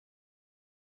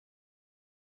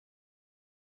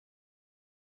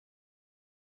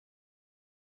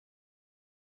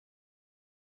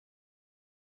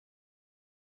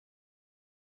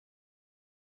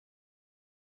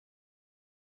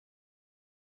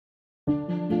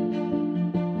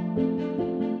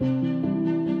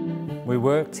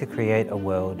work to create a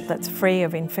world that's free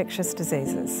of infectious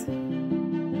diseases.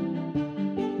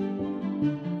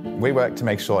 We work to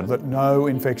make sure that no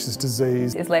infectious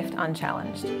disease is left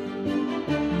unchallenged.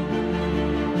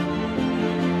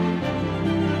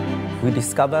 We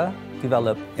discover,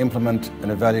 develop, implement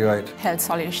and evaluate health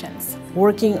solutions,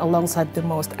 working alongside the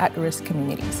most at-risk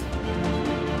communities.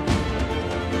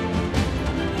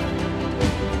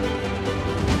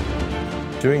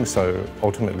 Doing so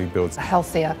ultimately builds a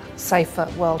healthier,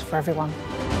 safer world for everyone.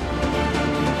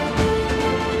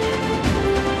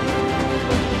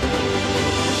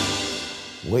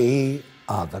 We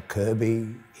are the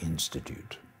Kirby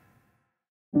Institute.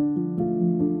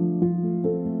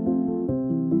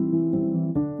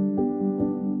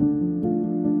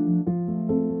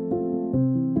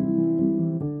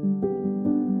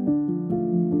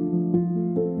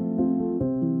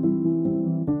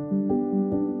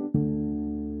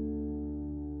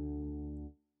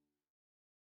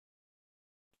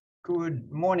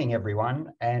 Good morning,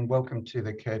 everyone, and welcome to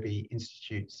the Kirby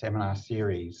Institute seminar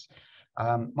series.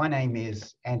 My name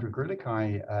is Andrew Grulich.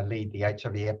 I lead the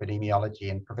HIV Epidemiology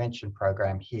and Prevention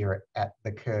program here at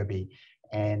the Kirby,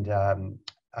 and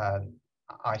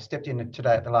I stepped in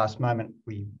today at the last moment.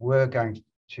 We were going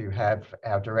to have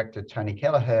our director, Tony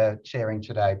Kelleher, chairing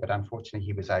today, but unfortunately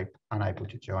he was unable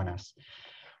to join us.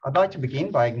 I'd like to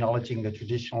begin by acknowledging the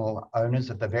traditional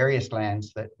owners of the various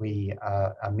lands that we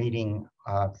are meeting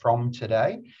from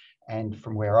today. And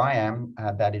from where I am,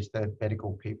 that is the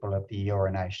Bedegal people of the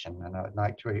Eora Nation. And I'd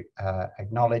like to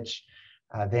acknowledge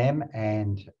them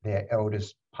and their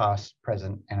elders past,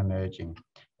 present and emerging.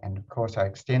 And of course, I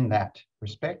extend that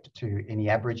respect to any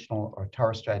Aboriginal or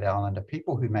Torres Strait Islander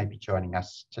people who may be joining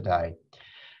us today.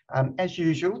 As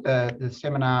usual, the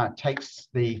seminar takes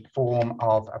the form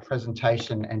of a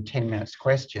presentation and 10 minutes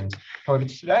questions. However,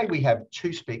 today we have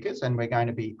two speakers and I'm going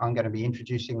to be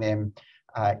introducing them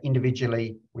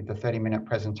individually with the 30-minute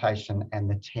presentation and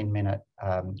the 10-minute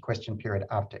question period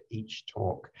after each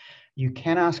talk. You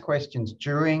can ask questions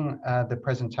during the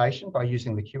presentation by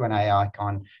using the Q&A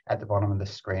icon at the bottom of the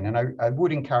screen. And I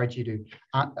would encourage you to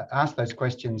ask those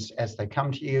questions as they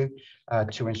come to you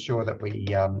to ensure that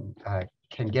we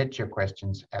can get your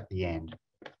questions at the end.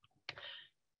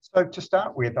 So to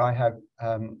start with, I have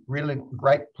really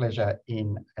great pleasure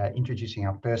in introducing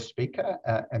our first speaker,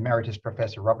 Emeritus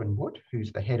Professor Robin Wood,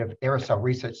 who's the head of Aerosol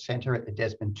Research Centre at the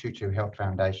Desmond Tutu Health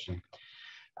Foundation.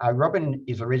 Robin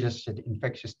is a registered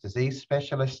infectious disease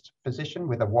specialist physician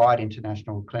with a wide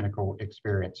international clinical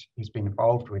experience. He's been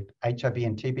involved with HIV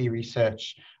and TB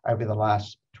research over the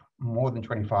last more than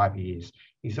 25 years.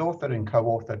 He's authored and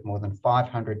co-authored more than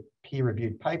 500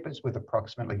 peer-reviewed papers with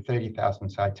approximately 30,000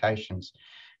 citations,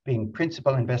 being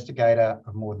principal investigator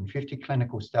of more than 50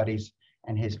 clinical studies,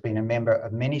 and has been a member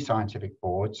of many scientific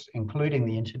boards, including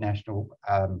the International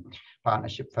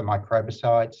Partnership for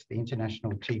Microbicides, the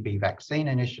International TB Vaccine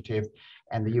Initiative,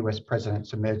 and the US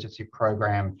President's Emergency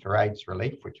Program for AIDS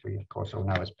Relief, which we of course all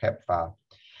know as PEPFAR.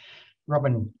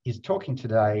 Robin is talking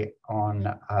today on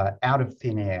Out of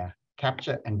Thin Air,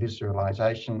 Capture and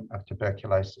Visualization of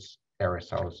Tuberculosis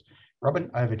Aerosols.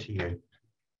 Robin, over to you.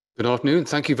 Good afternoon.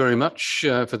 Thank you very much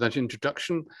for that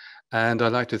introduction. And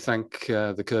I'd like to thank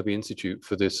the Kirby Institute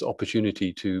for this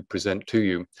opportunity to present to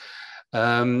you.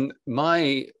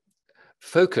 My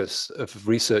focus of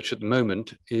research at the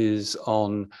moment is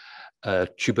on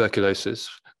tuberculosis,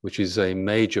 which is a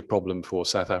major problem for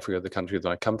South Africa, the country that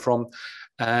I come from,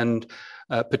 and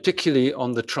particularly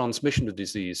on the transmission of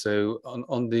disease. So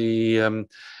on the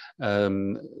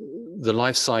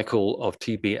life cycle of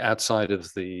TB outside of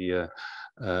the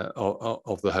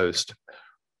host.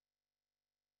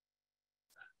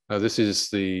 This is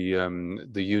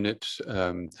the unit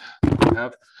we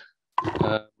have.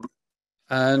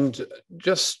 And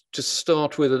just to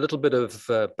start with a little bit of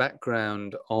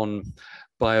background on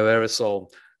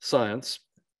bioaerosol science.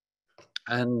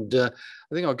 And I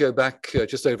think I'll go back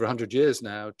just over 100 years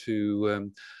now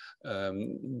to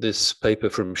this paper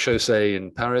from Chaussé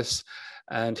in Paris.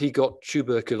 And he got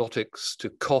tuberculotics to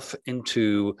cough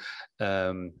into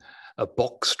a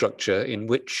box structure in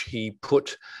which he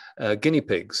put guinea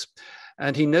pigs.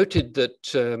 And he noted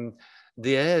that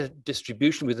the air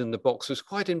distribution within the box was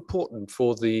quite important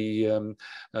for the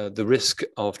risk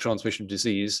of transmission of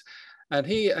disease. And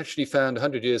he actually found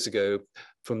 100 years ago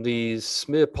from these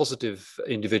smear positive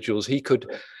individuals, he could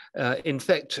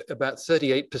infect about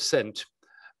 38%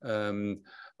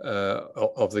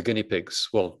 of the guinea pigs.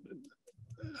 Well,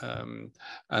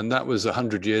 and that was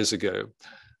 100 years ago.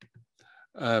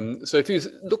 So if you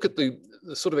look at the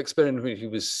sort of experiment he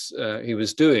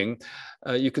was doing,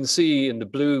 you can see in the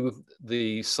blue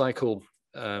the cycle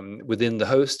within the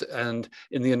host and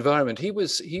in the environment. He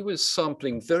was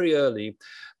sampling very early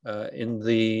in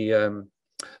the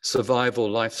survival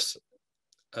life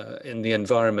in the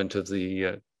environment of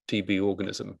the TB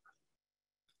organism.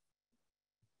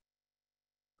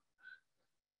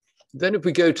 Then if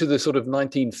we go to the sort of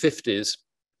 1950s,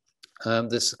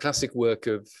 this classic work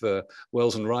of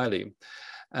Wells and Riley,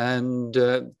 and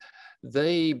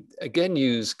they again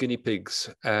use guinea pigs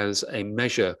as a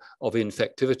measure of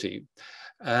infectivity.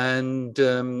 And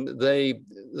they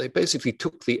basically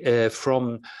took the air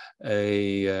from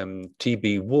a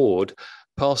TB ward,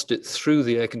 passed it through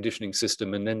the air conditioning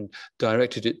system, and then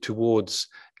directed it towards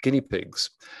guinea pigs.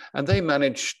 And they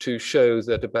managed to show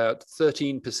that about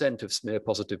 13% of smear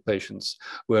positive patients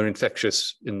were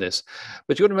infectious in this.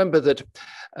 But you got to remember that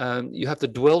you have the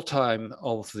dwell time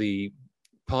of the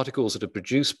particles that are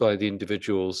produced by the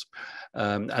individuals,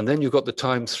 and then you've got the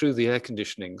time through the air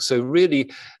conditioning. So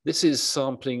really, this is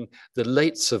sampling the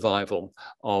late survival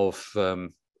of the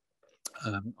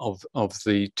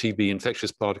TB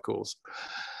infectious particles.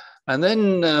 And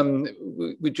then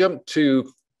we jump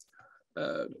to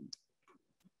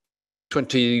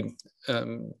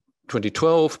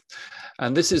 2012,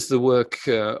 and this is the work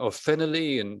of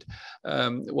Fennelly, and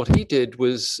what he did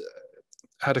was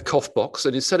had a cough box,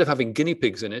 and instead of having guinea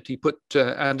pigs in it, he put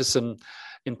Anderson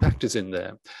impactors in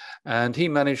there. And he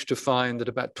managed to find that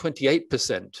about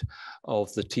 28%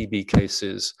 of the TB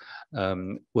cases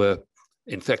were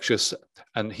infectious,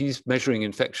 and he's measuring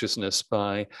infectiousness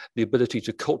by the ability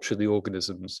to culture the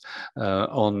organisms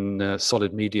on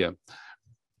solid media.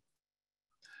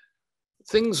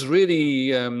 Things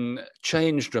really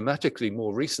changed dramatically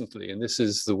more recently, and this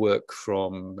is the work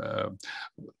from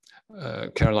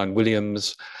Caroline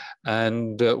Williams,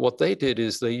 and what they did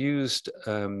is they used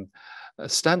a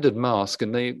standard mask,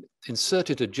 and they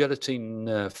inserted a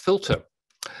gelatin filter,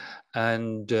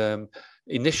 and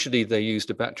initially they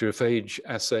used a bacteriophage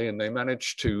assay, and they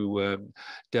managed to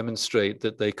demonstrate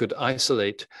that they could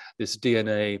isolate this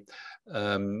DNA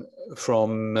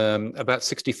from about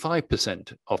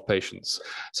 65% of patients.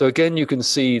 So again, you can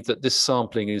see that this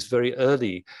sampling is very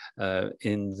early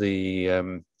in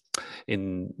the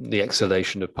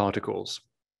exhalation of particles.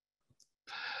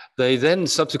 They then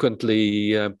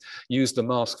subsequently used the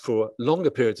mask for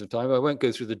longer periods of time. I won't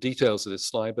go through the details of this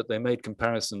slide, but they made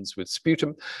comparisons with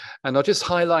sputum. And I'll just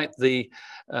highlight the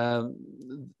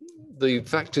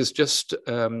factors just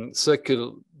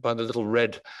circled by the little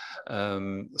red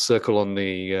circle on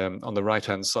the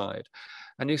right-hand side.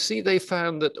 And you see they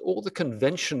found that all the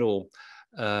conventional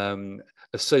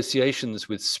associations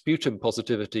with sputum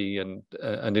positivity and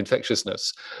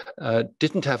infectiousness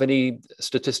didn't have any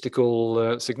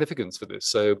statistical significance for this.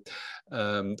 So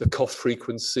the cough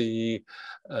frequency,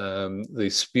 the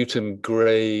sputum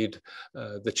grade,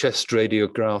 the chest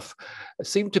radiograph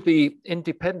seemed to be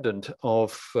independent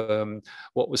of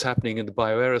what was happening in the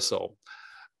bioaerosol.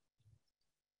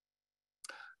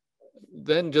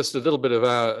 Then just a little bit of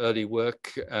our early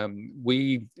work.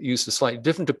 We used a slightly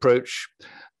different approach,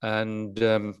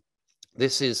 and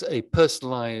this is a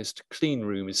personalized clean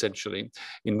room, essentially,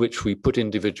 in which we put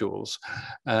individuals.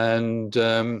 And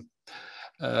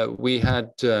we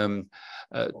had an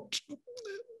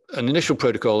initial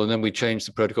protocol, and then we changed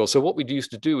the protocol. So what we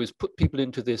used to do is put people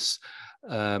into this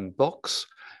box.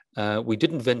 We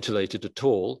didn't ventilate it at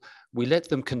all. We let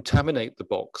them contaminate the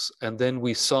box, and then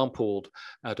we sampled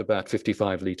at about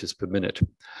 55 liters per minute.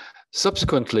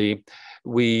 Subsequently,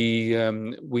 we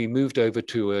moved over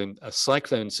to a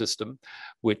cyclone system,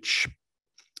 which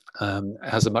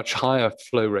has a much higher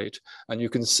flow rate. And you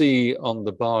can see on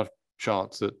the bar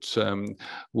charts that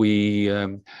we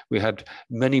had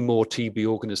many more TB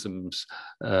organisms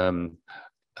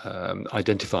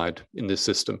identified in this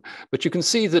system. But you can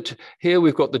see that here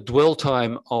we've got the dwell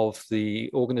time of the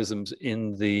organisms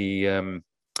in the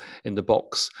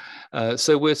box.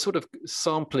 So we're sort of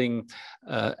sampling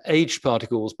aged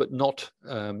particles, but not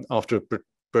after a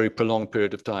very prolonged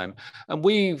period of time. And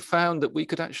we found that we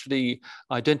could actually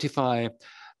identify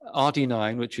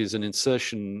RD9, which is an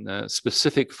insertion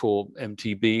specific for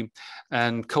MTB,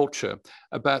 and culture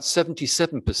about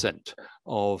 77%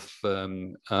 of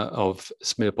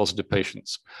smear positive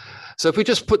patients. So if we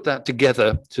just put that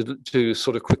together to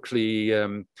sort of quickly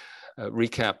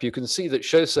recap, you can see that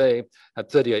Chaussee had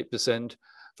 38%.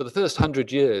 For the first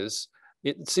 100 years,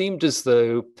 it seemed as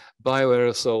though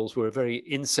bioaerosols were a very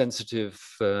insensitive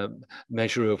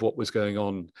measure of what was going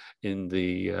on in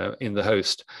the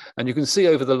host. And you can see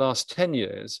over the last 10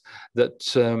 years that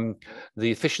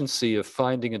the efficiency of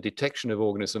finding and detection of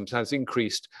organisms has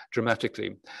increased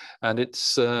dramatically. And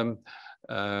it's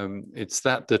it's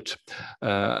that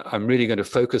I'm really going to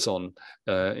focus on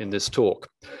in this talk.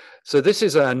 So this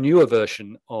is our newer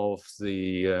version of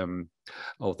the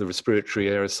respiratory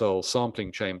aerosol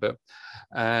sampling chamber,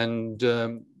 and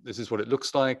this is what it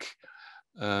looks like.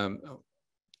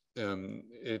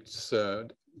 It's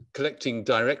collecting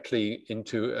directly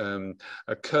into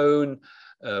a cone.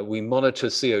 We monitor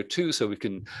CO2, so we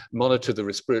can monitor the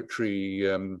respiratory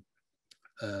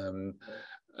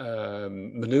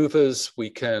maneuvers. We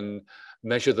can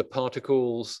measure the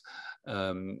particles.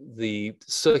 The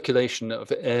circulation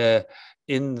of air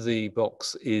in the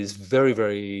box is very,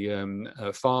 very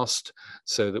fast,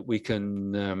 so that we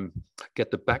can get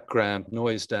the background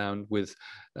noise down with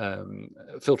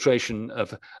filtration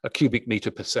of a cubic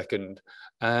meter per second.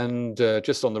 And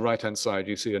just on the right-hand side,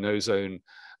 you see an ozone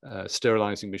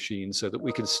sterilizing machine, so that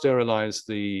we can sterilize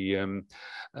the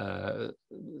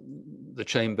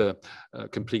chamber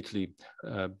completely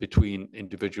between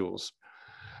individuals.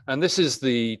 And this is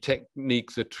the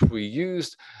technique that we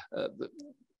used. The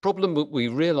problem that we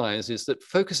realize is that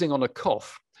focusing on a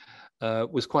cough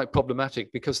was quite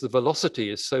problematic, because the velocity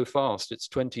is so fast. It's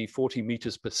 20, 40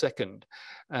 meters per second.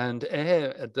 And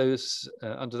air at those,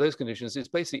 under those conditions is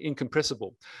basically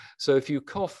incompressible. So if you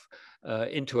cough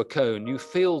into a cone, you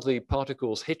feel the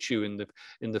particles hit you in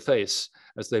the face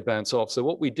as they bounce off. So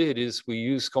what we did is we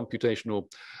used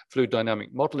computational fluid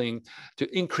dynamic modeling to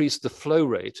increase the flow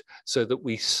rate, so that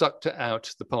we sucked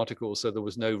out the particles, so there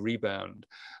was no rebound.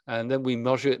 And then we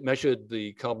measured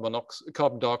the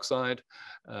carbon dioxide,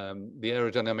 the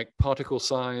aerodynamic particle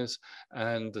size,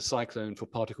 and the cyclone for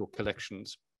particle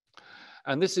collections.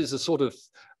 And this is a sort of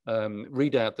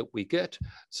readout that we get.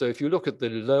 So if you look at the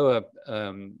lower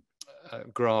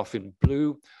graph in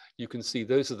blue, you can see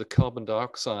those are the carbon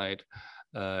dioxide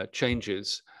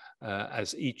changes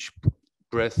as each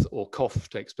breath or cough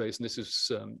takes place. And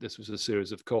this was a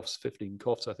series of coughs, 15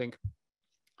 coughs, I think.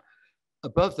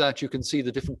 Above that, you can see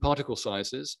the different particle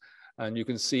sizes, and you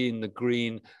can see in the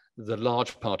green the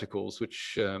large particles,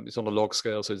 which is on a log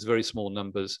scale, so it's very small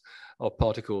numbers of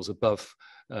particles above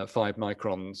 5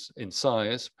 microns in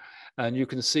size. And you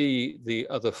can see the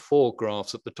other 4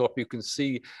 graphs at the top. You can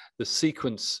see the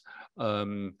sequence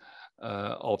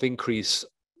of increased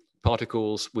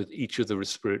particles with each of the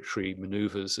respiratory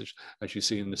maneuvers, as you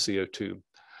see in the CO2.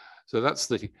 So that's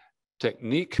the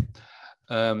technique.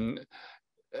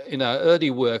 In our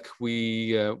early work,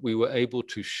 we were able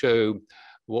to show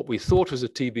what we thought was a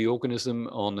TB organism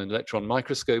on an electron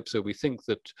microscope. So we think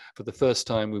that for the first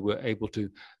time, we were able to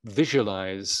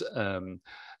visualize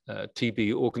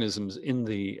TB organisms in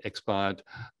the expired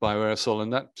bioaerosol.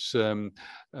 And that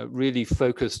really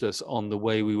focused us on the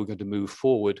way we were going to move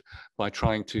forward by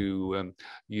trying to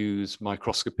use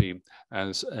microscopy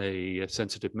as a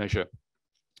sensitive measure.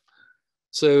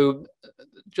 So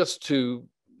just to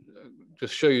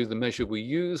show you the measure we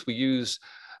use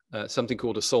something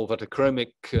called a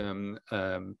solvatochromic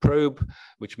probe,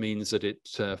 which means that it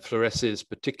fluoresces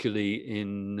particularly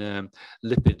in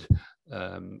lipid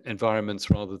environments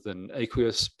rather than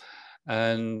aqueous.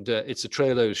 And it's a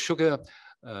trailose sugar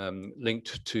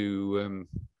linked to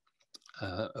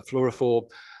a fluorophore.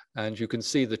 And you can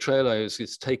see the trailose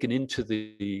is taken into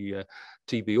the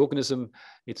TB organism.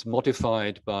 It's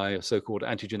modified by a so-called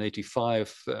antigen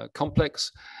 85 complex.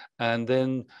 And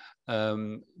then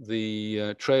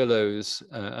the trailose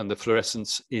and the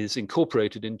fluorescence is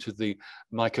incorporated into the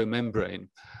mycomembrane.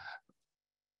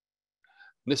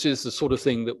 This is the sort of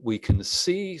thing that we can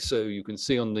see. So you can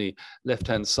see on the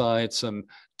left-hand side some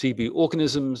TB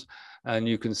organisms, and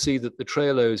you can see that the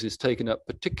trailose is taken up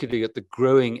particularly at the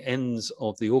growing ends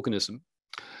of the organism.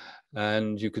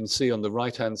 And you can see on the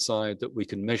right-hand side that we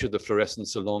can measure the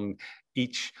fluorescence along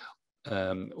each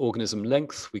organism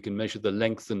length. We can measure the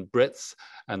length and breadth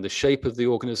and the shape of the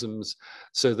organisms,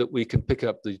 so that we can pick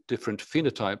up the different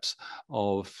phenotypes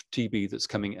of TB that's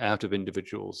coming out of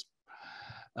individuals.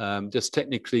 Just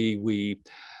technically, we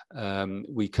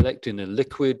collect in a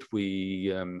liquid,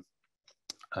 we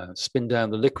spin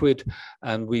down the liquid,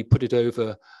 and we put it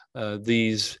over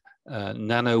these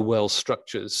nanowell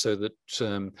structures, so that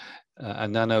a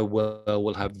nanowell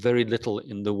will have very little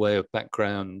in the way of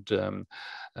background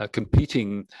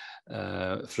competing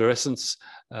fluorescence,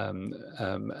 and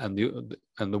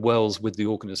the wells with the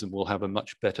organism will have a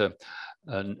much better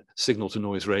signal to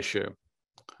noise ratio.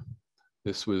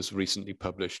 This was recently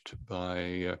published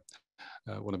by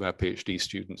one of our PhD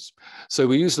students. So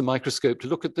we use the microscope to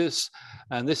look at this,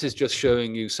 and this is just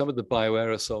showing you some of the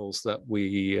bioaerosols that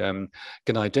we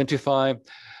can identify.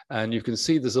 And you can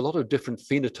see there's a lot of different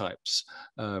phenotypes,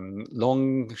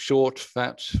 long, short,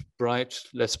 fat, bright,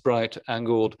 less bright,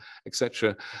 angled,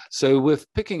 etc. So we're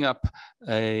picking up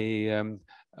a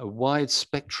wide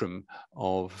spectrum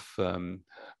of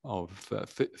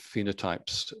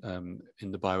phenotypes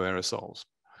in the bioaerosols.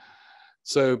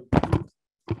 So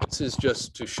this is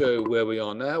just to show where we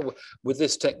are now. With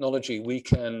this technology, we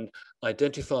can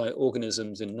identify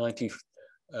organisms in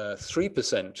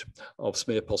 93% of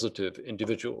smear-positive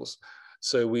individuals.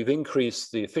 So we've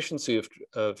increased the efficiency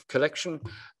of collection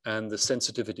and the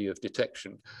sensitivity of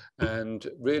detection. And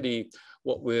really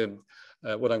what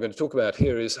I'm going to talk about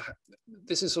here is,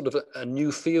 this is sort of a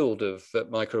new field of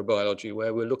microbiology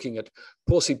where we're looking at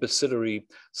porcibacillary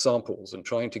samples and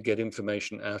trying to get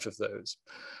information out of those.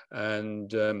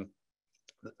 And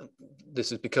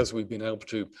this is because we've been able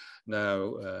to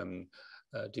now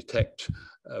detect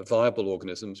viable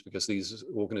organisms, because these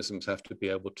organisms have to be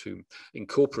able to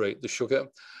incorporate the sugar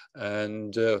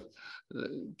and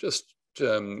just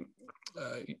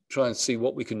try and see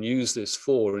what we can use this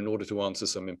for in order to answer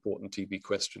some important TB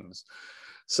questions.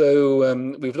 So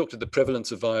we've looked at the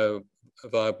prevalence of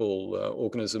viable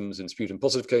organisms in sputum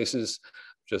positive cases,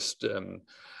 just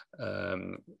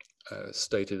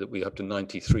stated that we're up to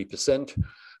 93%.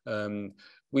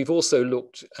 We've also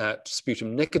looked at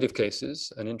sputum negative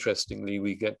cases, and interestingly,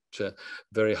 we get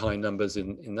very high numbers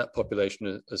in that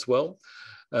population as well.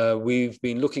 We've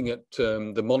been looking at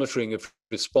the monitoring of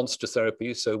response to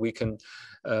therapy, so we can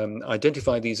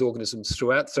identify these organisms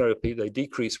throughout therapy. They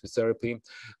decrease with therapy,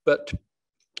 but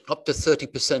up to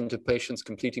 30% of patients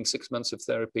completing 6 months of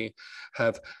therapy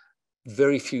have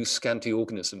very few scanty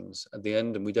organisms at the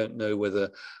end, and we don't know whether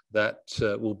that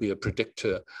will be a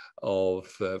predictor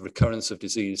of recurrence of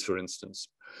disease, for instance.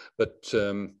 But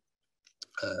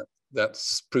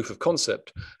that's proof of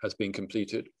concept has been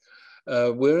completed.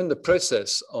 We're in the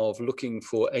process of looking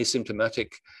for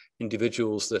asymptomatic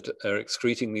individuals that are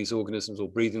excreting these organisms or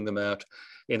breathing them out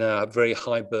in our very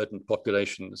high burden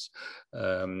populations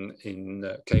in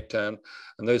Cape Town.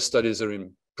 And those studies are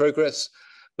in progress.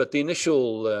 But the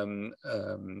initial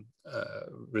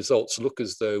results look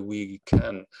as though we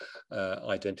can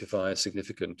identify a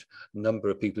significant number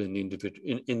of people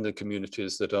in the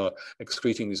communities that are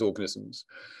excreting these organisms.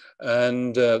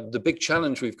 And the big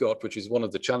challenge we've got, which is one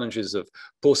of the challenges of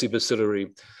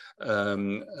porcibacillary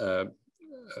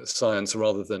science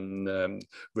rather than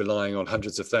relying on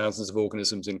hundreds of thousands of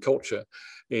organisms in culture,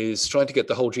 is trying to get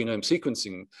the whole genome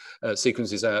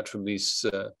sequences out from these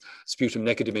sputum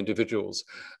negative individuals.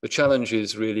 The challenge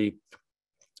is really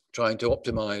trying to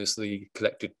optimize the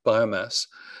collected biomass,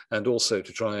 and also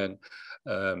to try and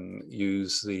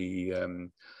use the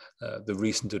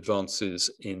recent advances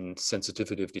in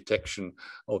sensitivity of detection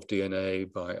of DNA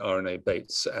by RNA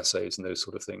Bates assays and those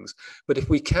sort of things. But if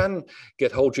we can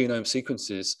get whole genome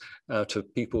sequences out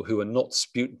of people who are not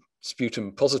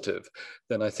sputum positive,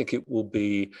 then I think it will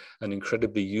be an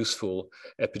incredibly useful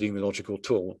epidemiological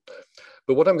tool.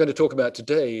 But what I'm going to talk about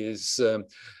today is the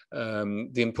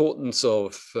importance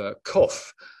of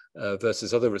cough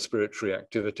versus other respiratory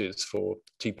activities for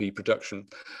TB production.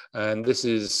 And this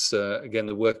is, again,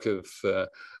 the work of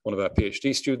one of our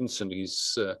PhD students, and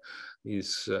he's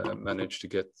managed to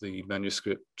get the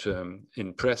manuscript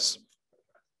in press.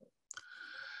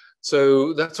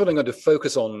 So that's what I'm going to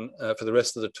focus on for the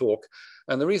rest of the talk.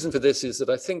 And the reason for this is that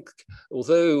I think,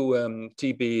 although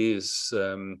TB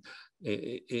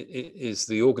is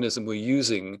the organism we're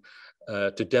using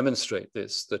to demonstrate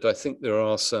this, that I think there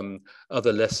are some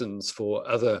other lessons for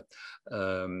other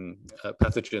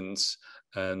pathogens,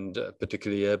 and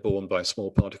particularly airborne by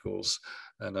small particles.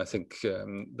 And I think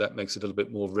that makes it a little bit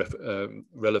more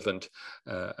relevant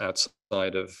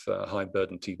outside of high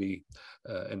burden TB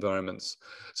environments.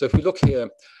 So if we look here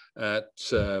at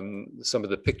some of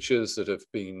the pictures that have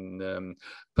been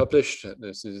published,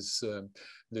 this is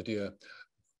Lydia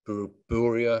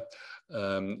Buria,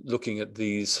 looking at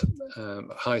these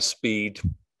high-speed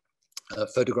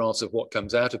photographs of what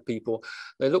comes out of people.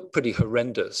 They look pretty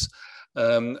horrendous.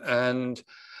 And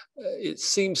it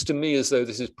seems to me as though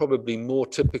this is probably more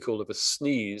typical of a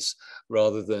sneeze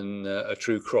rather than a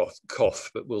true cough,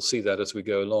 but we'll see that as we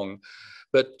go along.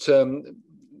 But the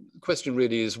question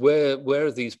really is, where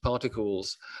are these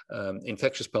particles,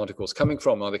 infectious particles, coming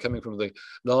from? Are they coming from the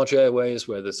large airways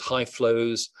where there's high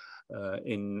flows?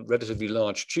 in relatively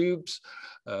large tubes?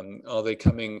 Are they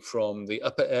coming from the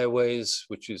upper airways,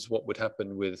 which is what would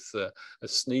happen with a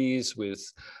sneeze, with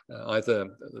either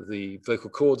the vocal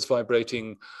cords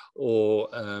vibrating or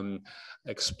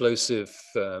explosive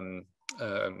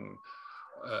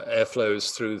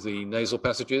airflows through the nasal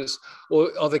passages, or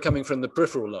are they coming from the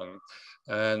peripheral lung?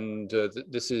 And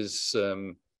this is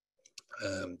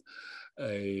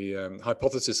a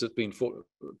hypothesis that's been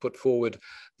put forward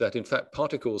that in fact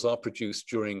particles are produced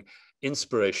during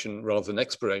inspiration rather than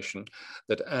expiration,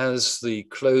 that as the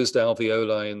closed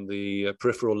alveoli in the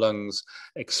peripheral lungs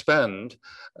expand,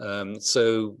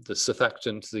 so the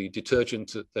surfactant, the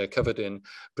detergent that they're covered in,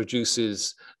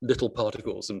 produces little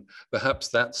particles, and perhaps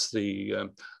that's the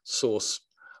source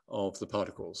of the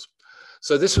particles.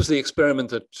 So this was the experiment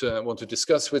that I want to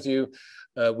discuss with you.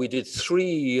 We did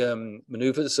 3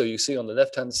 maneuvers. So you see on the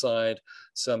left-hand side,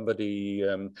 somebody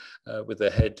with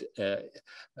their head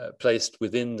placed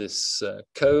within this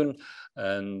cone,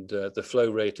 and the flow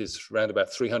rate is around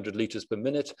about 300 liters per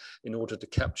minute in order to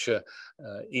capture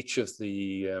each of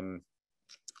the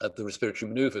respiratory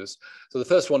maneuvers. So the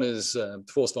first one is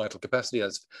forced vital capacity,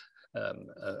 as a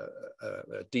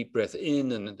deep breath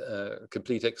in and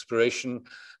complete expiration,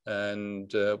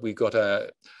 and we got our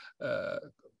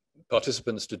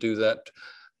participants to do that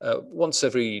once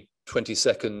every 20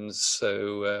 seconds,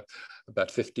 so about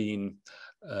 15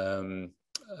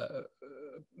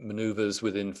 maneuvers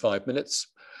within 5 minutes.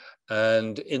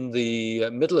 And in the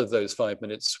middle of those 5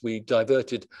 minutes, we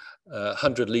diverted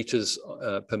 100 liters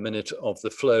per minute of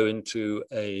the flow into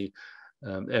a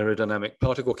aerodynamic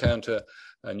particle counter,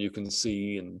 and you can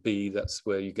see in B, that's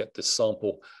where you get the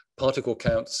sample particle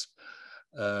counts.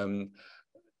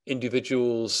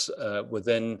 Individuals were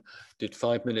then did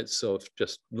 5 minutes of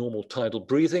just normal tidal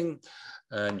breathing,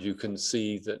 and you can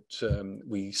see that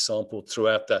we sampled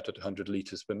throughout that at 100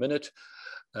 liters per minute.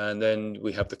 And then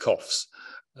we have the coughs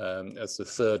as the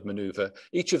third maneuver.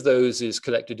 Each of those is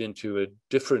collected into a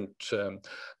different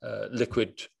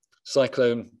liquid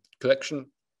cyclone collection,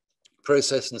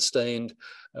 processed and stained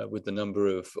with the number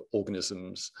of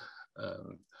organisms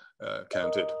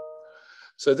counted.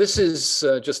 So this is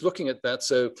just looking at that.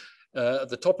 So at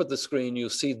the top of the screen,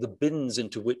 you'll see the bins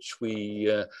into which we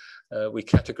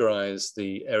categorize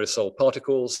the aerosol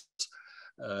particles.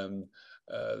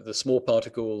 The small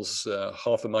particles,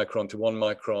 0.5 micron to 1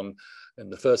 micron in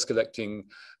the first collecting,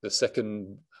 the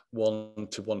second 1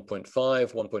 to 1.5,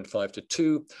 1.5 to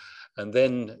 2. And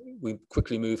then we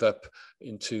quickly move up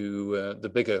into the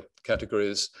bigger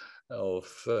categories of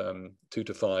 2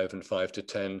 to 5 and 5 to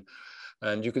 10.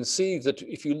 And you can see that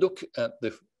if you look at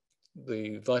the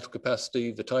vital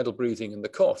capacity, the tidal breathing, and the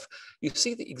cough, you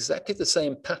see exactly the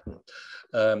same pattern.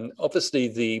 Obviously,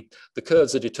 the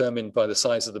curves are determined by the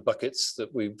size of the buckets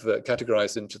that we've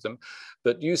categorized into them.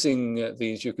 But using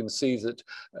these, you can see that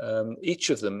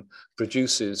each of them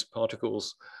produces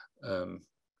particles of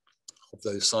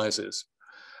those sizes.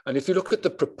 And if you look at the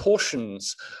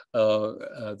proportions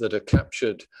that are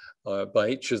captured by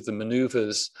each of the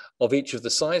maneuvers of each of the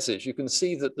sizes, you can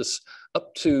see that this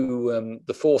up to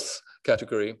the fourth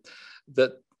category,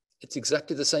 that it's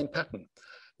exactly the same pattern.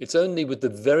 It's only with the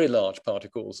very large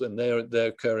particles, and they're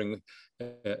occurring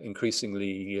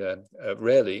increasingly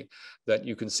rarely, that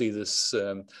you can see this.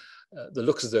 The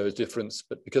looks as though a difference,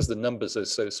 but because the numbers are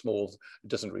so small, it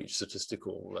doesn't reach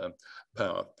statistical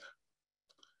power.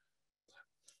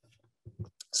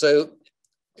 So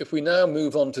if we now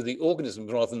move on to the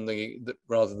organisms rather than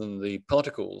the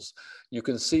particles, you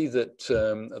can see that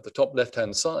at the top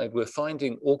left-hand side, we're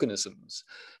finding organisms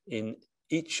in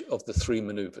each of the 3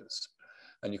 maneuvers.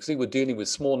 And you can see we're dealing with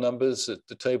small numbers. At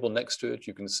the table next to it,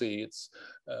 you can see it's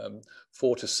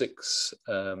 4 to 6,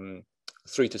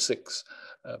 3 to 6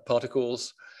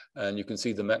 particles. And you can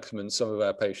see the maximum some of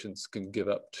our patients can give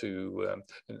up to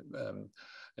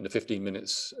in the 15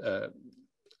 minutes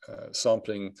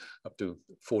sampling up to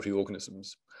 40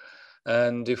 organisms.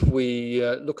 And if we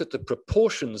look at the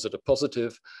proportions that are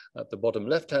positive at the bottom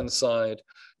left-hand side,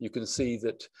 you can see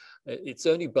that it's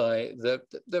only by, they're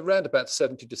around about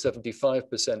 70 to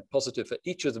 75% positive for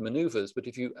each of the maneuvers. But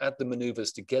if you add the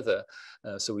maneuvers together,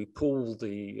 so we pool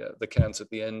the counts at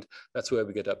the end, that's where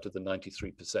we get up to the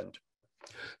 93%.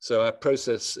 So our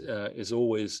process is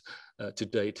always, to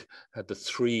date, had the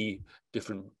 3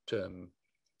 different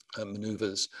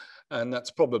maneuvers, and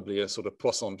that's probably a sort of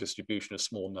Poisson distribution of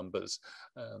small numbers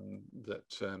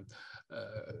that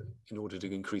in order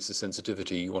to increase the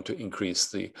sensitivity, you want to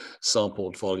increase the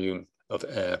sampled volume of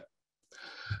air.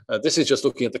 This is just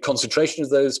looking at the concentration of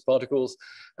those particles,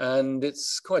 and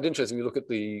it's quite interesting. You look at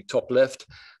the top left,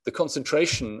 the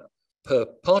concentration per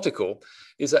particle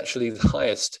is actually the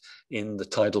highest in the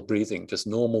tidal breathing, just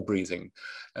normal breathing.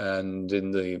 And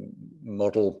in the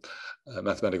model,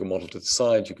 mathematical model to the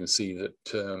side, you can see that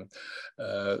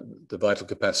the vital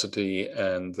capacity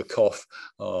and the cough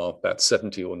are about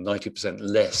 70 or 90%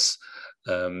 less.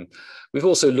 We've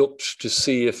also looked to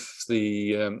see if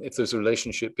there's a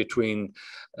relationship between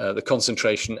the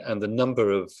concentration and the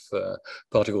number of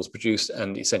particles produced,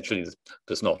 and essentially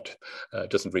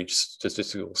doesn't reach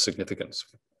statistical significance.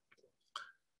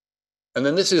 And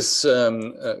then this is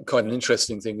quite an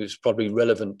interesting thing, which is probably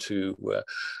relevant to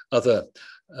other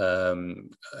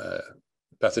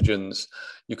pathogens.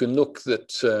 You can look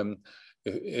that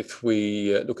if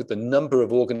we look at the number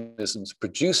of organisms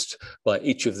produced by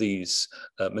each of these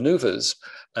maneuvers,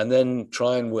 and then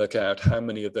try and work out how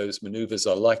many of those maneuvers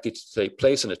are likely to take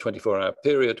place in a 24-hour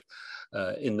period,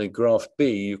 in the graph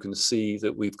B, you can see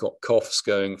that we've got coughs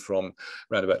going from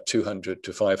around about 200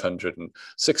 to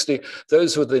 560.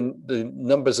 Those were the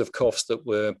numbers of coughs that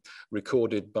were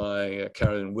recorded by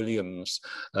Carolyn Williams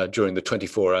during the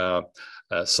 24-hour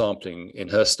sampling in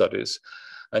her studies.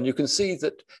 And you can see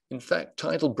that, in fact,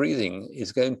 tidal breathing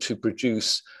is going to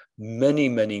produce many,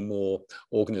 many more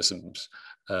organisms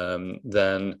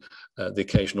than the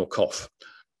occasional cough.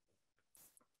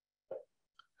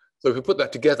 So if we put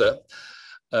that together,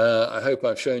 I hope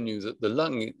I've shown you that the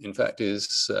lung, in fact,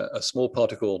 is a small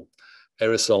particle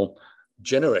aerosol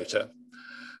generator.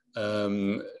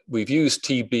 We've used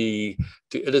TB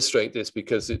to illustrate this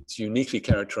because it's uniquely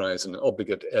characterized an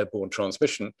obligate airborne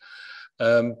transmission.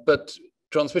 But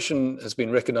transmission has been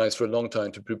recognized for a long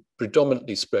time to be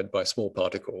predominantly spread by small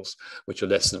particles, which are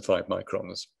less than 5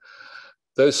 microns.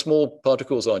 Those small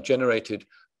particles are generated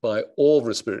by all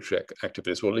respiratory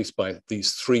activities, or at least by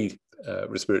these 3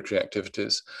 respiratory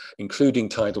activities, including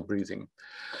tidal breathing.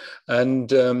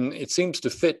 And it seems to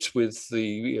fit with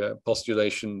the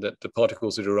postulation that the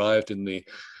particles that arrived in the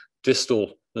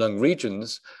distal lung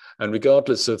regions, and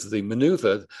regardless of the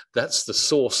maneuver, that's the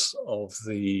source of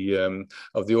the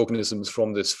organisms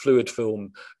from this fluid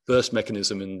film burst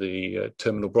mechanism in the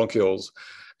terminal bronchioles.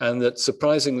 And that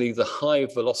surprisingly, the high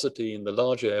velocity in the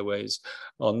large airways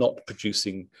are not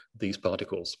producing these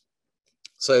particles.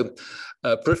 So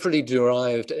peripherally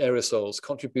derived aerosols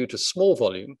contribute a small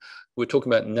volume. We're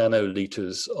talking about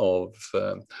nanoliters of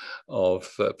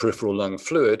peripheral lung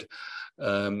fluid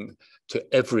to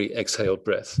every exhaled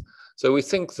breath. So we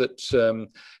think that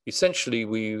essentially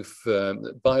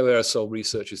bioaerosol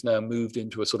research has now moved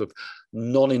into a sort of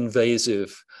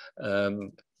non-invasive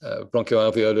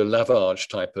bronchoalveolar lavage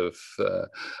type of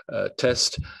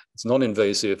test. It's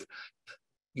non-invasive.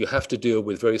 You have to deal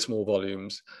with very small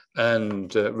volumes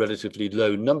and relatively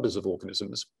low numbers of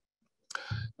organisms.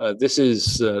 This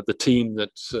is the team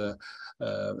that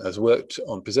has worked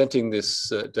on presenting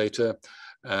this data,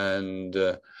 and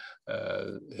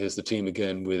here's the team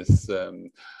again with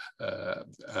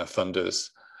our funders.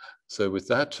 So with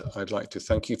that, I'd like to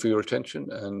thank you for your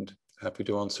attention and happy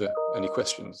to answer any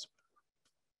questions.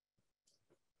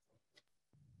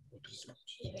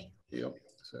 Yeah,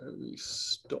 so we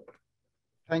stop.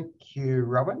 Thank you,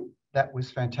 Robin. That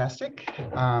was fantastic.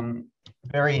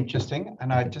 Very interesting.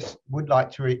 And I just would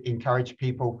like to encourage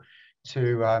people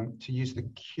to use the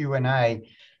Q&A.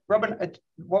 Robin,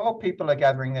 while people are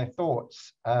gathering their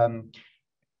thoughts,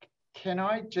 can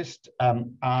I just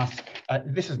ask,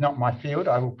 this is not my field,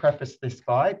 I will preface this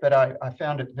by, but I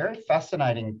found it very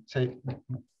fascinating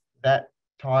that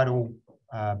tidal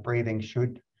breathing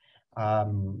should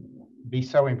be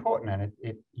so important,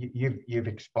 and you've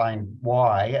explained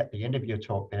why at the end of your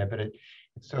talk there, but it's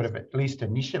sort of at least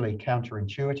initially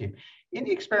counterintuitive. In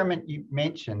the experiment you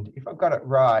mentioned, if I've got it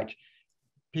right,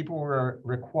 people were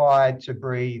required to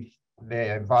breathe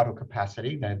their vital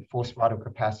capacity, their forced vital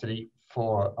capacity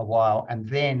for a while, and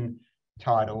then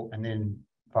tidal, and then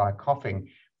via coughing.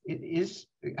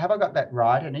 Have I got that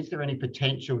right? And is there any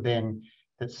potential then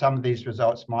that some of these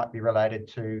results might be related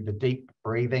to the deep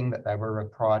breathing that they were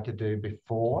required to do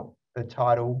before the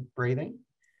tidal breathing?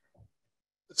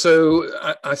 So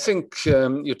I think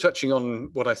you're touching on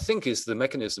what I think is the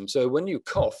mechanism. So when you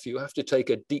cough, you have to take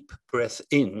a deep breath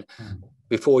in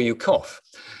before you cough.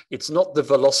 It's not the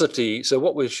velocity. So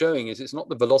what we're showing is it's not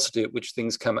the velocity at which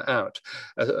things come out.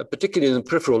 Particularly in the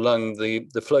peripheral lung,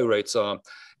 the flow rates are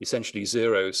essentially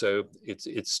 0. So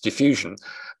it's diffusion.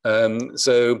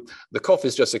 So the cough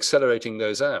is just accelerating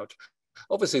those out.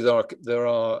 Obviously, there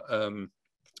are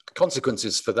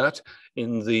consequences for that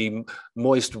in the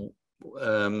moist,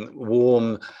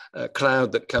 warm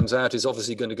cloud that comes out is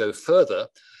obviously going to go further.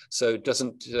 So it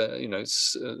doesn't,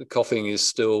 coughing is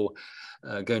still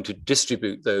going to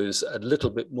distribute those a little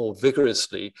bit more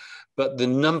vigorously, but the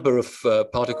number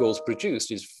of particles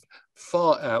produced is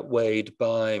far outweighed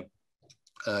by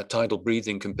tidal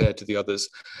breathing compared to the others.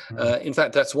 In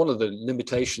fact, that's one of the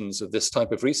limitations of this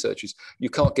type of research is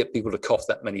you can't get people to cough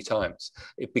that many times.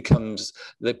 It becomes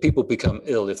that people become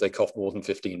ill if they cough more than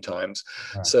 15 times.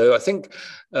 Right. So I think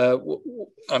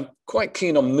I'm quite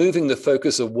keen on moving the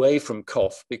focus away from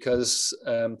cough because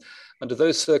under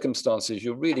those circumstances,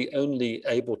 you're really only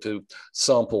able to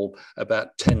sample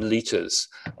about 10 litres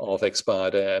of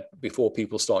expired air before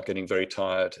people start getting very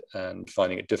tired and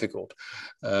finding it difficult.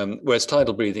 Whereas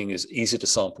tidal breathing is easy to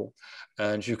sample.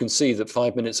 And you can see that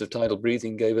 5 minutes of tidal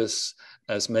breathing gave us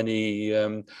as many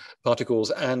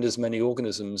particles and as many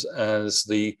organisms as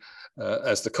the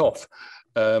cough.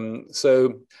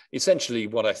 So essentially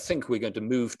what I think we're going to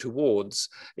move towards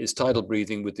is tidal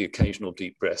breathing with the occasional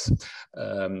deep breath,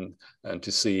 and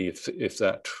to see if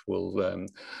that will,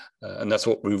 and that's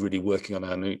what we're really working on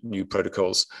our new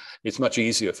protocols. It's much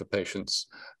easier for patients.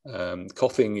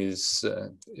 Coughing is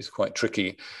quite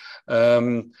tricky.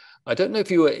 I don't know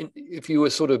if you were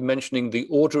sort of mentioning the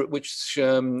order at which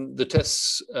the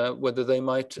tests, whether they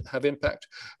might have impact,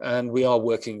 and we are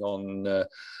working on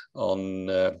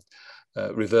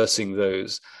reversing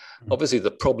those. Obviously,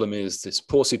 the problem is this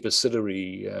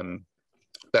paucibacillary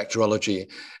bacteriology,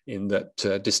 in that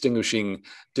distinguishing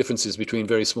differences between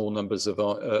very small numbers of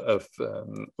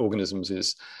organisms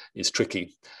is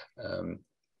tricky.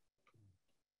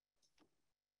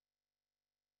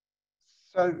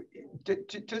 So,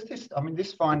 does this? I mean,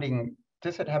 this finding,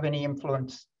 does it have any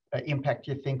impact,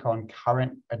 you think, on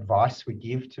current advice we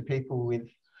give to people with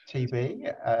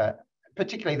TB?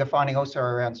 Particularly the finding also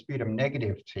around sputum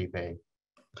negative TB.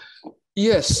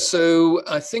 Yes, so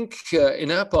I think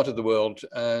in our part of the world,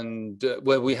 and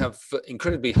where we have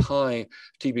incredibly high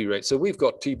TB rates, so we've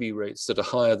got TB rates that are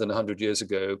higher than 100 years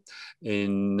ago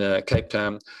in Cape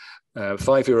Town.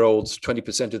 5-year-olds,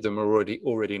 20% of them are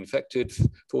already infected.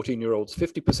 14-year-olds,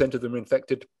 50% of them are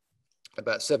infected.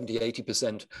 About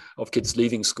 70–80% of kids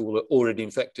leaving school are already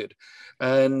infected.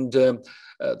 And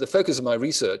the focus of my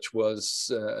research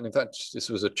was, and in fact, this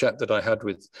was a chat that I had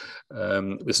with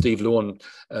Steve Lawn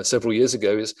several years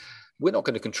ago, is we're not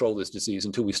going to control this disease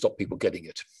until we stop people getting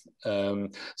it.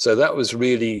 So that was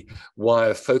really why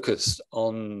I focused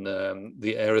on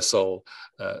the aerosol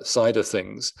side of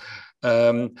things.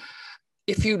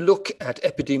 If you look at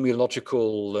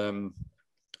epidemiological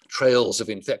trails of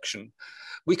infection,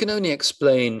 we can only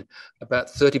explain about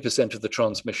 30% of the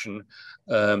transmission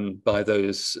by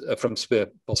those from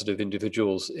SPEAR-positive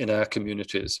individuals in our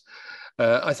communities.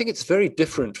 I think it's very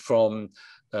different from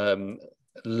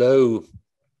low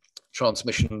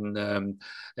transmission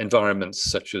environments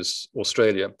such as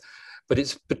Australia, but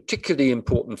it's particularly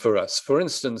important for us. For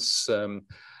instance,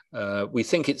 we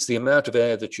think it's the amount of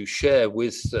air that you share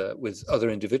with other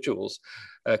individuals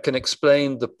can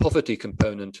explain the poverty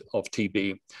component of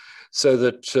TB. So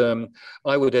that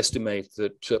I would estimate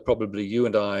that probably you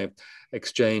and I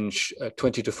exchange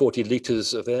 20 to 40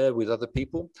 litres of air with other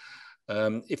people.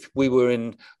 If we were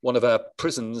in one of our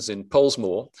prisons in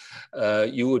Polesmore,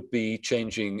 you would be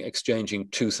exchanging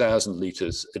 2,000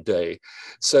 litres a day.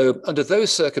 So under those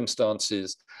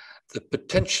circumstances, the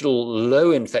potential low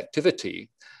infectivity,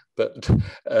 but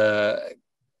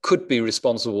could be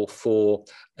responsible for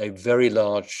a very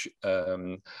large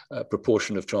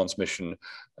proportion of transmission,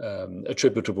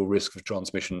 attributable risk of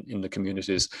transmission in the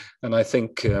communities. And I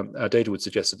think our data would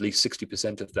suggest at least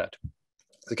 60% of that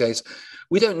the case.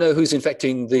 We don't know who's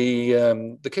infecting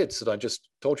the kids that I just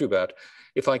told you about.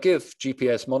 If I give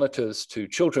GPS monitors to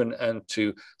children and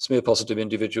to smear-positive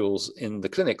individuals in the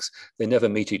clinics, they never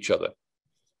meet each other.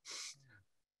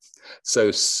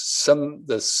 So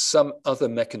there's some other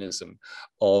mechanism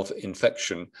of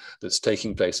infection that's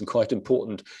taking place and quite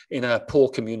important in our poor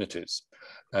communities.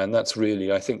 And that's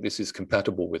really, I think this is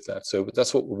compatible with that. So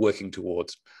that's what we're working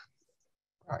towards.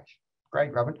 Right.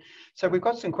 Great, Robert. So we've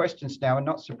got some questions now, and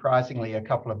not surprisingly, a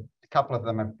couple of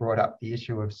them have brought up the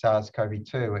issue of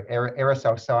SARS-CoV-2.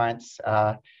 Aerosol science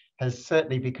has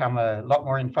certainly become a lot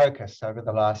more in focus over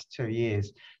the last 2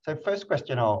 years. So first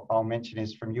question I'll mention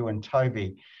is from you and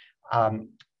Toby.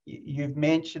 You've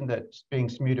mentioned that being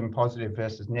sputum positive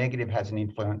versus negative has an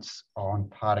influence on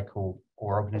particle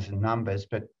or organism numbers,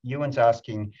 but Ewan's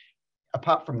asking,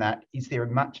 apart from that, is there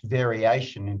much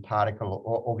variation in particle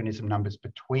or organism numbers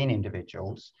between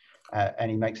individuals? And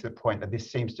he makes the point that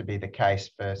this seems to be the case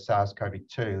for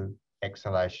SARS-CoV-2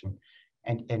 exhalation.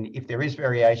 And if there is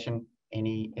variation,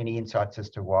 any insights as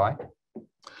to why?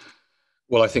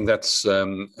 Well, I think that's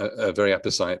a very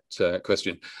apposite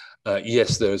question.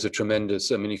 yes, there is a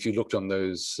tremendous, I mean, if you looked on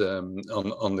those,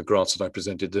 on the graphs that I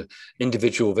presented, the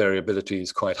individual variability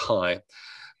is quite high.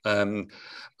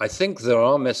 I think there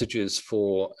are messages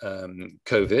for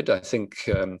COVID. I think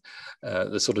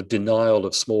the sort of denial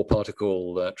of small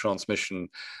particle transmission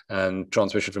and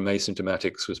transmission from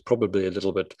asymptomatics was probably a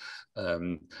little bit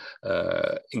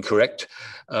incorrect.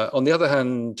 On the other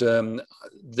hand,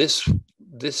 this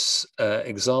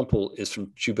example is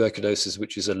from tuberculosis,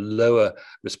 which is a lower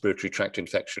respiratory tract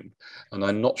infection. And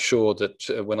I'm not sure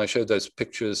that when I showed those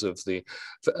pictures of the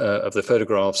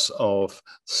photographs of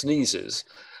sneezes,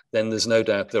 then there's no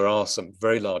doubt there are some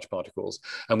very large particles.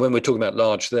 And when we're talking about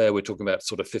large there, we're talking about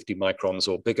sort of 50 microns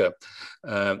or bigger,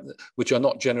 which are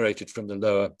not generated from the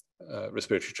lower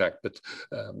respiratory tract, but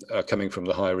are coming from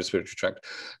the higher respiratory tract.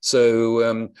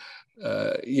 So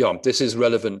yeah, this is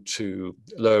relevant to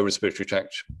lower respiratory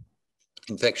tract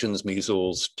infections,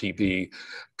 measles, TB,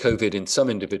 COVID in some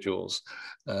individuals.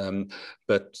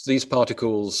 But these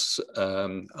particles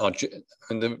and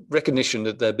the recognition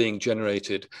that they're being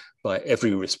generated by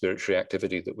every respiratory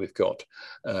activity that we've got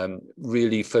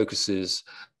really focuses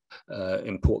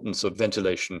importance of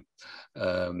ventilation,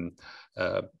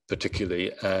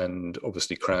 particularly, and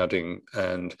obviously crowding,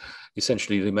 and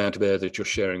essentially the amount of air that you're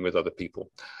sharing with other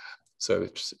people. So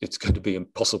it's going to be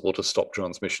impossible to stop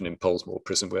transmission in Polesmore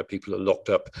Prison, where people are locked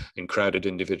up in crowded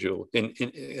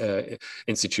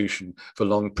institution for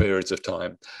long periods of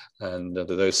time. And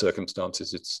under those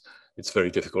circumstances, it's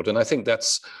very difficult. And I think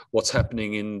that's what's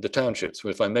happening in the townships.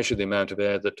 If I measure the amount of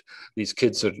air that these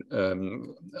kids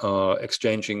are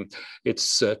exchanging,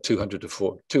 it's 200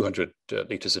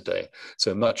 litres a day.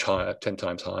 So much higher, 10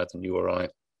 times higher than you or I.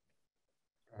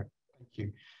 Thank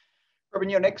you. Robin,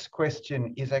 your next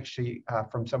question is actually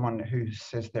from someone who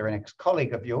says they're an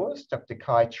ex-colleague of yours, Dr.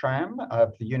 Kai Tram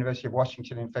of the University of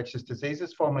Washington Infectious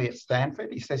Diseases, formerly at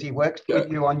Stanford. He says he worked with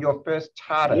you on your first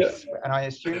TARDIS, and I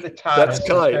assume the TARDIS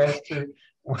refers to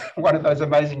one of those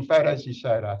amazing photos you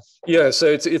showed us. Yeah, so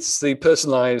it's the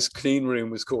personalized clean room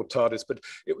was called TARDIS, but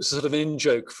it was sort of an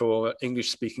in-joke for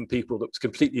English-speaking people that was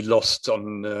completely lost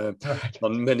on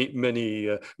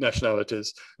many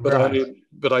nationalities.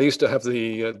 But I used to have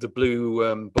the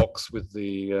blue box with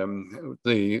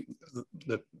the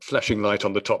flashing light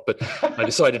on the top, but I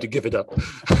decided to give it up.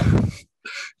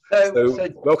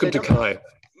 So welcome to Kai.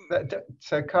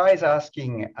 So Kai is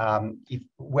asking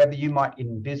whether you might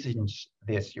envisage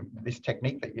this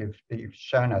technique that you've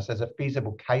shown us as a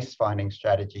feasible case finding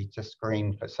strategy to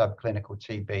screen for subclinical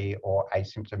TB or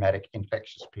asymptomatic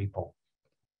infectious people.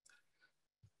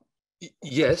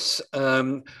 Yes,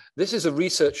 this is a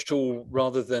research tool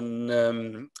rather than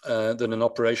an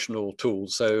operational tool.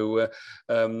 So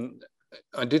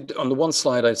I did, on the one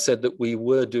slide, I said that we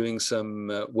were doing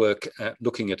some work at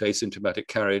looking at asymptomatic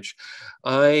carriage.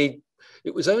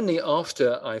 It was only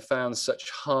after I found such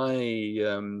high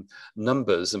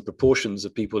numbers and proportions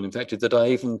of people infected that I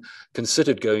even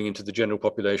considered going into the general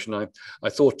population. I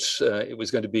thought it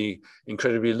was going to be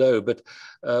incredibly low, but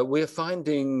we're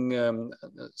finding,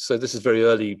 so this is very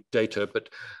early data, but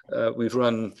we've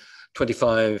run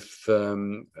 25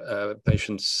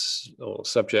 patients or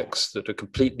subjects that are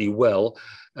completely well,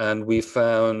 and we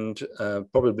found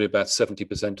probably about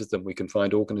 70% of them we can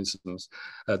find organisms.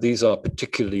 These are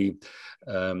particularly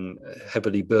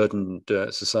heavily burdened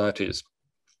societies.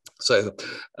 So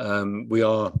we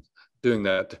are doing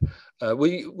that.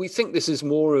 We think this is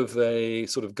more of a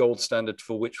sort of gold standard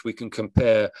for which we can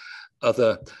compare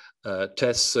other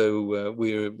tests. So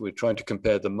we're trying to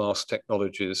compare the mask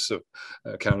technologies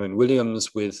of Carolyn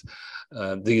Williams with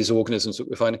these organisms that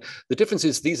we're finding. The difference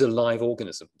is these are live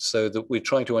organisms, so that we're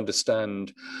trying to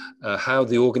understand how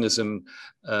the organism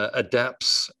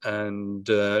adapts and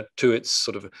to its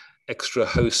sort of extra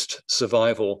host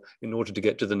survival in order to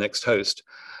get to the next host.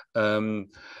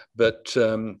 But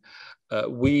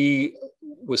we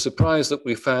were surprised that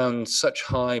we found such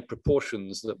high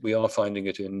proportions that we are finding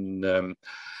it in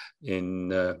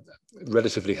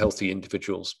relatively healthy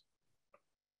individuals.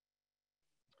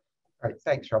 Great,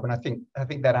 thanks, Robin. I think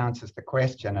that answers the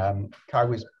question. Kai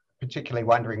was particularly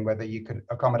wondering whether you could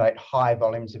accommodate high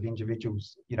volumes of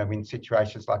individuals, you know, in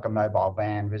situations like a mobile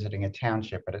van visiting a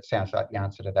township, but it sounds like the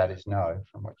answer to that is no,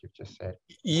 from what you've just said.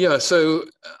 Yeah, so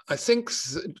I think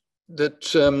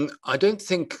that I don't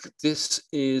think this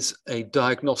is a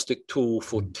diagnostic tool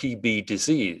for TB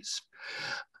disease.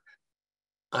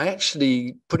 I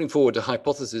actually putting forward a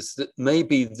hypothesis that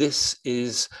maybe this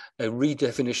is a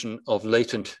redefinition of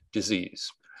latent disease.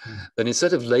 That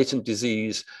instead of latent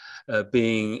disease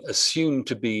being assumed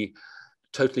to be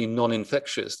totally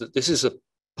non-infectious, that this is a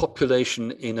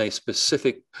population in a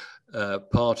specific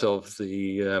part of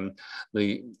the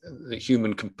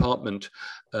human compartment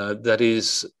that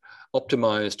is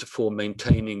optimized for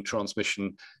maintaining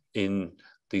transmission in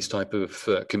these type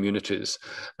of communities.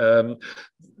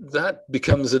 That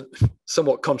becomes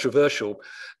somewhat controversial.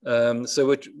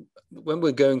 So when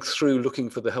we're going through looking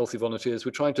for the healthy volunteers,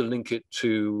 we're trying to link it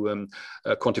to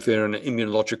quantify an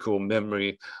immunological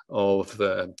memory of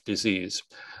disease.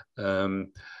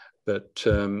 But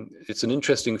it's an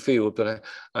interesting field, but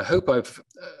I hope I've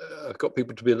got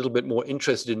people to be a little bit more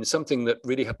interested in something that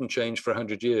really hasn't changed for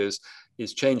 100 years,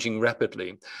 is changing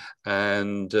rapidly.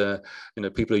 And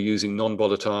people are using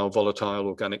non-volatile, volatile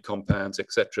organic compounds,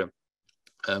 etc.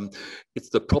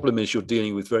 The problem is you're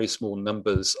dealing with very small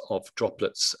numbers of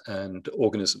droplets and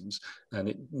organisms, and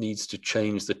it needs to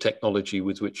change the technology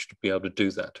with which to be able to do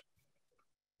that.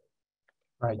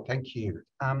 Great, thank you.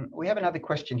 We have another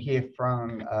question here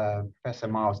from Professor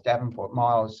Miles Davenport.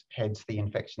 Miles heads the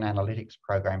Infection Analytics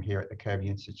program here at the Kirby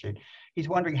Institute. He's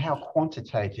wondering how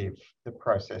quantitative the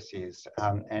process is.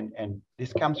 And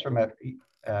this comes from the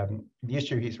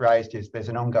issue he's raised is there's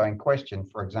an ongoing question,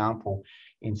 for example,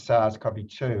 in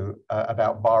SARS-CoV-2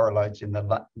 about viral loads in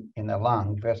the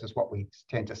lung versus what we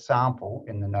tend to sample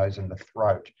in the nose and the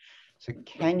throat. So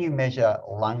can you measure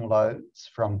lung loads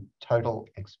from total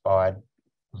expired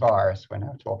virus we're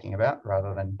now talking about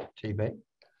rather than TB?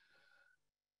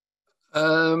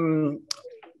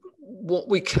 What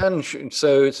we can,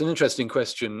 so it's an interesting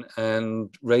question and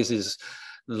raises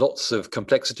lots of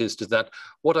complexities to that.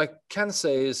 What I can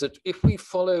say is that if we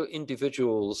follow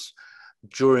individuals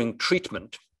during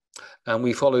treatment, and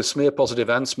we follow smear positive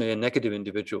and smear negative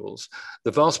individuals,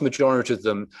 the vast majority of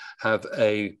them have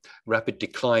a rapid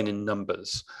decline in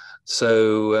numbers.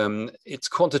 So it's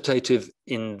quantitative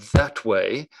in that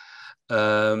way,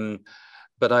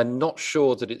 but I'm not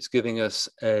sure that it's giving us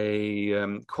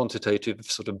a quantitative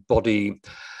sort of body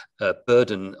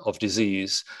burden of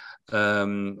disease.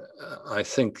 I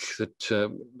think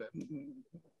that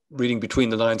reading between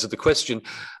the lines of the question,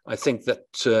 I think that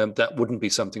that wouldn't be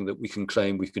something that we can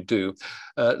claim we could do,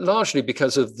 largely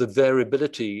because of the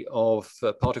variability of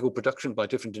particle production by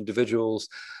different individuals.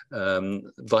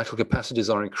 Vital capacities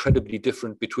are incredibly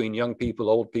different between young people,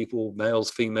 old people,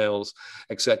 males, females,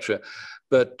 etc.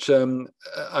 But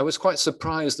I was quite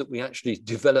surprised that we actually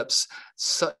developed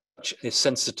such a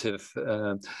sensitive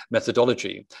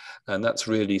methodology, and that's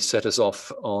really set us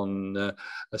off on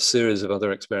a series of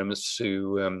other experiments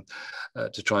to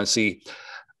try and see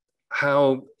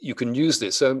how you can use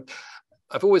this. So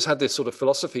I've always had this sort of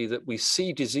philosophy that we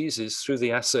see diseases through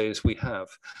the assays we have.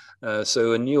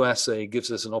 So a new assay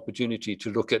gives us an opportunity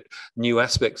to look at new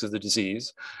aspects of the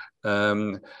disease,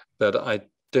 but I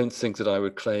don't think that I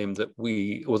would claim that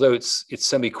although it's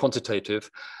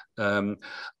semi-quantitative,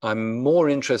 I'm more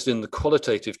interested in the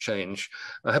qualitative change.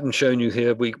 I haven't shown you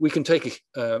here. We can take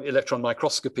electron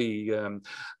microscopy,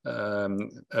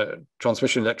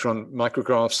 transmission electron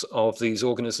micrographs of these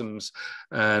organisms,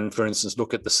 and for instance,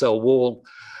 look at the cell wall.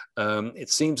 It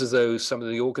seems as though some of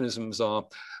the organisms are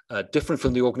different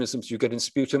from the organisms you get in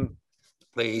sputum.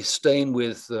 They stain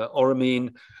with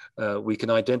auramine. We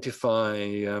can identify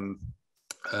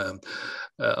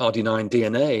RD9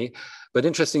 DNA, but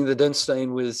interestingly, they don't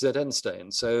stain with ZN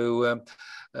stain. So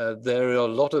there are a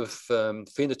lot of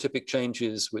phenotypic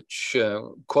changes, which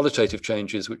qualitative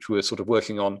changes, which we're sort of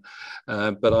working on.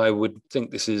 But I would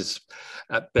think this is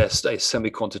at best a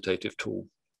semi-quantitative tool.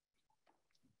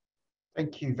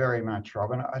 Thank you very much,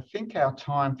 Robin. I think our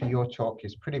time for your talk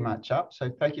is pretty much up. So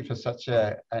thank you for such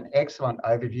an excellent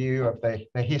overview of the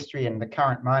history and the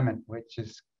current moment, which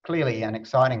is clearly an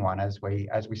exciting one as we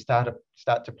start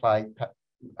to pay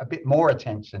a bit more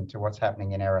attention to what's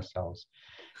happening in aerosols.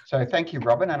 So thank you,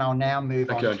 Robin, and I'll now move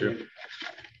on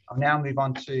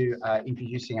to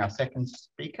introducing our second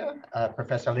speaker,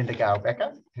 Professor Linda-Gail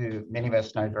Bekker, who many of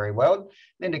us know very well.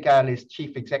 Linda-Gail is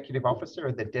Chief Executive Officer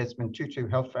of the Desmond Tutu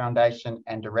Health Foundation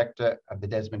and Director of the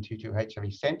Desmond Tutu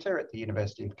HIV Centre at the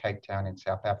University of Cape Town in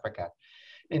South Africa.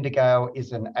 Linda-Gail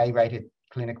is an A-rated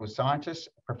clinical scientist,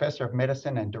 Professor of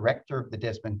Medicine and Director of the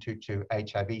Desmond Tutu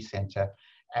HIV Centre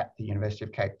at the University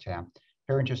of Cape Town.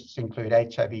 Her interests include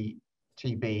HIV,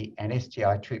 TB and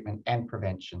STI treatment and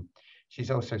prevention.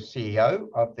 She's also CEO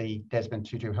of the Desmond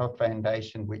Tutu Health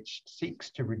Foundation, which seeks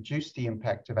to reduce the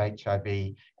impact of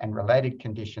HIV and related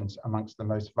conditions amongst the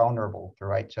most vulnerable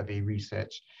through HIV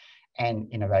research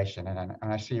and innovation. And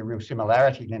I see a real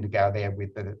similarity, Linda-Gail, there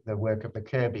with the work of the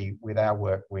Kirby with our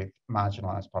work with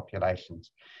marginalised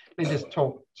populations. Linda's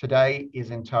talk today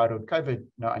is entitled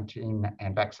COVID-19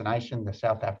 and Vaccination, the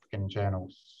South African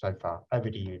Journals so far. Over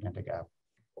to you, Linda-Gail.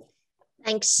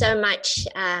 Thanks so much,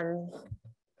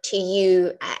 to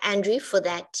you, Andrew, for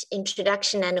that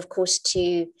introduction, and of course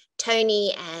to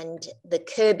Tony and the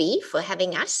Kirby for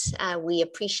having us. We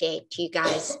appreciate you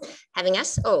guys having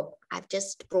us. Oh, I've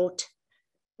just brought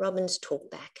Robin's talk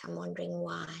back. I'm wondering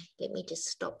why. Let me just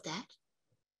stop that.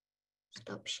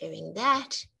 Stop sharing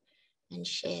that and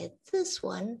share this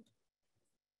one.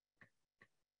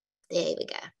 There we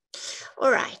go.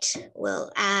 All right.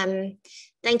 Well,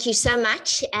 thank you so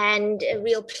much, and a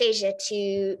real pleasure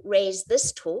to raise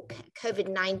this talk,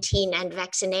 COVID-19 and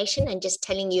vaccination, and just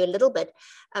telling you a little bit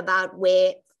about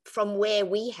from where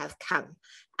we have come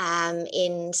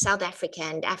in South Africa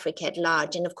and Africa at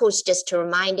large. And of course, just to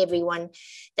remind everyone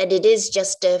that it is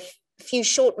just a few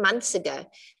short months ago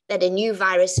that a new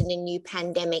virus and a new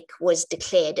pandemic was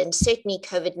declared. And certainly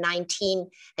COVID-19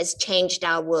 has changed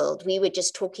our world. We were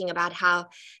just talking about how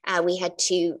we had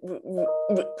to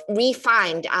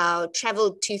re-find our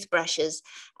travel toothbrushes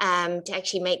to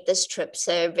actually make this trip.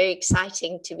 So very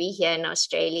exciting to be here in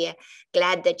Australia.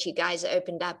 Glad that you guys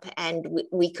opened up and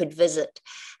we could visit.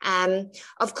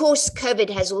 Of course, COVID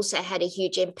has also had a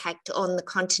huge impact on the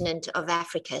continent of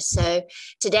Africa. So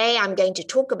today I'm going to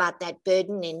talk about that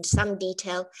burden in some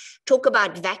detail, talk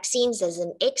about vaccines as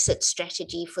an exit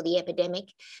strategy for the epidemic,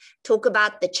 talk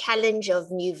about the challenge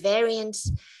of new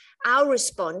variants, our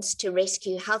response to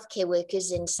rescue healthcare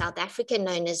workers in South Africa,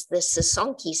 known as the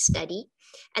Sisonke study,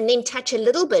 and then touch a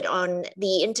little bit on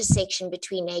the intersection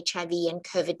between HIV and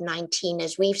COVID-19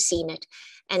 as we've seen it,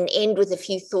 and end with a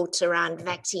few thoughts around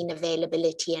vaccine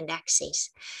availability and access.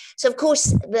 So of course,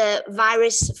 the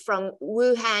virus from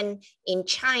Wuhan in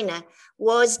China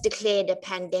was declared a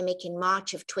pandemic in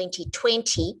March of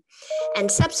 2020.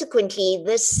 And subsequently,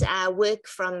 this work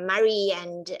from Murray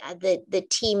and the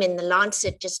team in the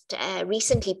Lancet just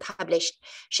recently published,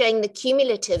 showing the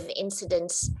cumulative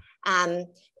incidence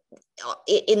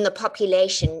in the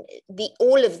population.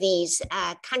 All of these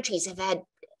countries have had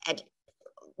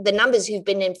the numbers who've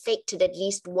been infected at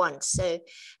least once. So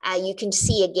you can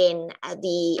see again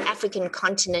the African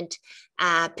continent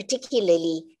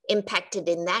particularly impacted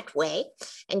in that way.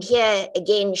 And here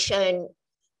again shown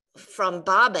from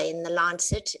Barber in the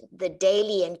Lancet, the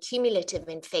daily and cumulative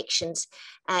infections,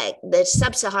 the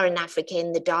sub-Saharan Africa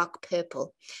in the dark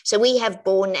purple. So we have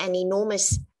borne an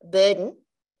enormous burden.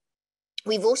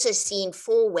 We've also seen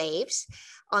 4 waves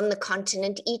on the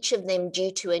continent, each of them due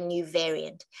to a new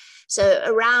variant. So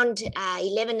around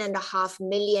 11.5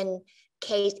 million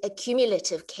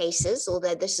cumulative cases,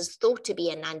 although this is thought to be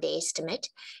an underestimate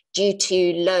due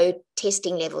to low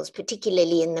testing levels,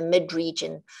 particularly in the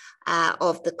mid-region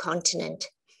of the continent.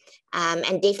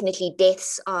 And definitely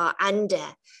deaths are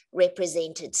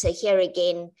underrepresented. So here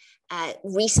again,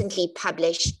 recently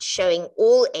published showing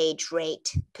all age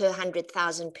rate per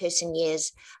 100,000 person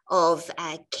years of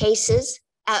cases,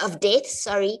 of deaths,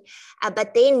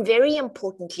 but then very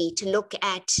importantly to look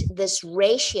at this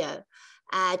ratio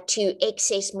to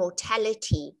excess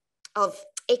mortality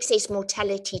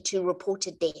to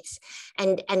reported deaths.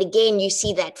 And again, you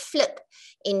see that flip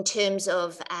in terms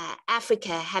of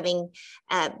Africa having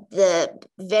the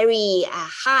very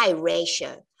high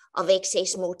ratio of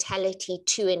excess mortality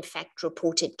to, in fact,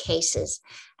 reported cases.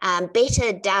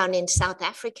 Better down in South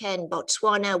Africa and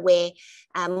Botswana, where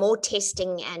more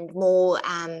testing and more,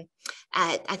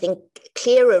 I think,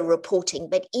 clearer reporting.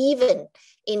 But even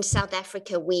in South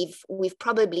Africa, we've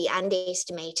probably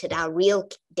underestimated our real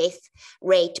death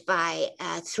rate by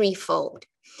threefold.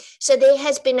 So there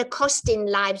has been a cost in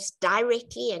lives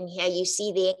directly, and here you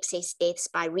see the excess deaths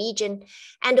by region,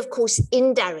 and of course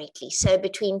indirectly. So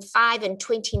between 5 and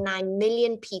 29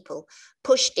 million people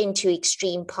pushed into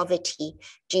extreme poverty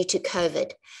due to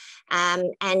COVID.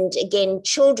 And again,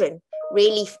 children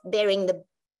really bearing the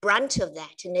brunt of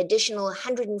that. An additional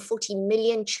 140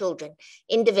 million children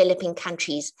in developing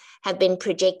countries have been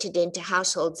projected into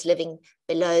households living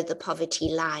below the poverty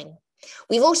line.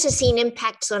 We've also seen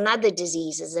impacts on other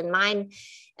diseases, and mine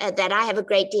that I have a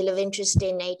great deal of interest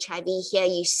in, HIV. Here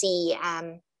you see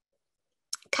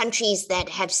countries that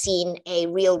have seen a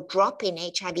real drop in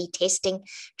HIV testing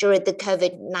during the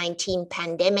COVID-19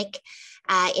 pandemic.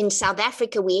 In South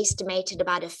Africa, we estimated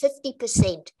about a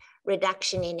 50%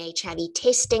 reduction in HIV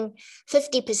testing,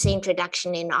 50%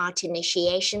 reduction in ART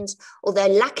initiations, although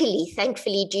luckily,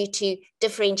 thankfully, due to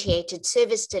differentiated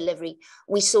service delivery,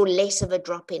 we saw less of a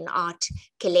drop in ART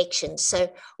collections.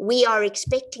 So we are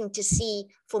expecting to see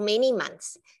for many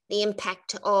months the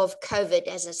impact of COVID,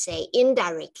 as I say,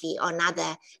 indirectly on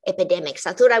other epidemics.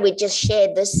 I thought I would just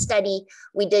share this study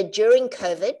we did during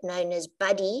COVID, known as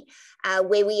Buddy,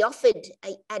 where we offered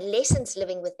adolescents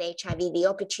living with HIV the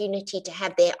opportunity to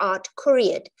have their ART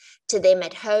couriered to them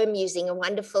at home using a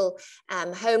wonderful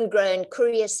homegrown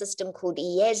courier system called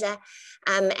AERAS.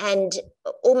 And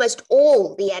almost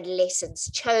all the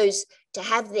adolescents chose to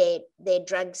have their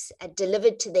drugs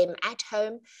delivered to them at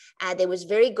home. There was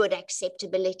very good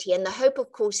acceptability. And the hope,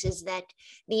 of course, is that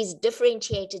these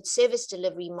differentiated service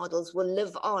delivery models will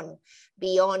live on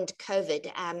beyond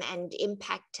COVID and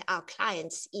impact our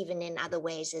clients even in other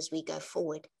ways as we go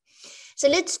forward. So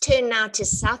let's turn now to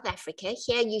South Africa.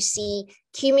 Here you see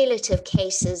cumulative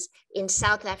cases in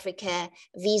South Africa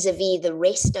vis-a-vis the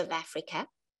rest of Africa.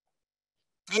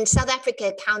 And South Africa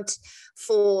accounts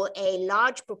for a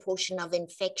large proportion of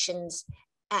infections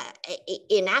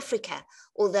in Africa,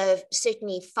 although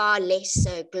certainly far less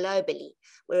so globally.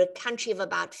 We're a country of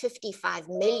about 55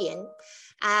 million,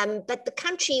 but the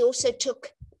country also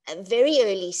took very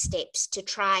early steps to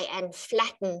try and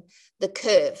flatten the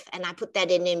curve. And I put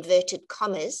that in inverted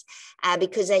commas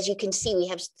because, as you can see, we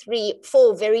have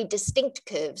 4 very distinct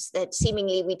curves that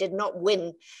seemingly we did not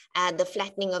win the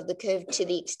flattening of the curve to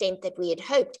the extent that we had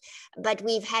hoped. But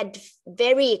we've had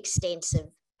very extensive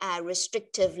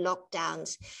restrictive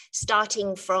lockdowns,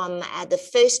 starting from the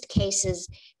first cases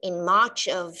in March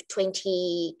of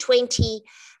 2020.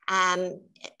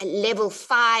 Level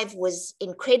 5 was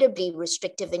incredibly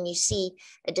restrictive, and you see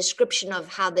a description of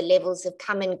how the levels have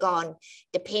come and gone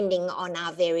depending on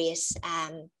our various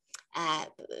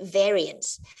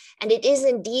variants. And it is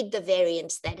indeed the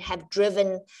variants that have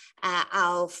driven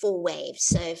our 4 waves.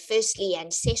 So firstly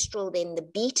ancestral, then the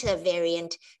beta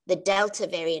variant, the delta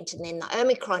variant, and then the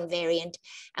Omicron variant.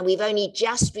 And we've only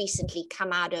just recently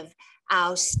come out of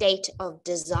our state of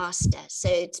disaster. So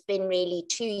it's been really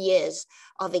 2 years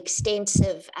of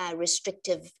extensive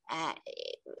restrictive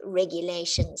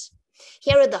regulations.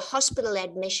 Here are the hospital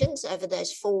admissions over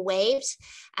those 4 waves,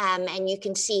 and you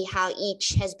can see how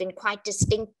each has been quite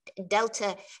distinct,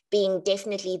 Delta being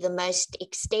definitely the most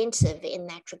extensive in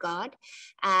that regard.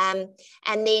 And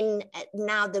then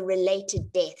now the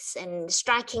related deaths, and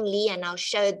strikingly, and I'll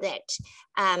show that,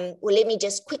 well, let me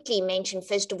just quickly mention,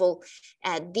 first of all,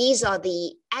 these are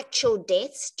the actual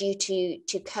deaths due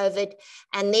to COVID,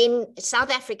 and then South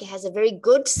Africa has a very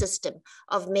good system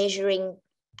of measuring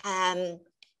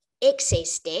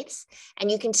excess deaths.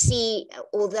 And you can see,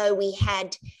 although we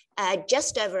had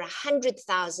just over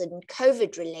 100,000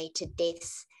 COVID-related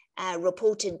deaths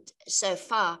reported so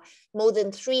far, more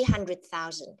than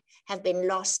 300,000 have been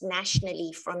lost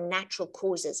nationally from natural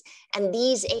causes. And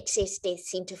these excess deaths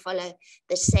seem to follow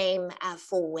the same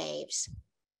 4 waves.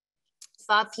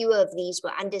 Far fewer of these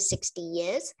were under 60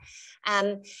 years.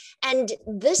 And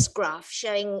this graph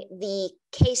showing the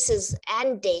cases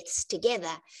and deaths together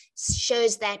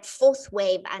shows that 4th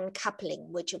wave uncoupling,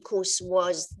 which of course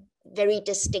was very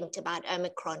distinct about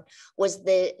Omicron, was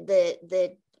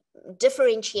the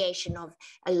differentiation of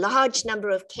a large number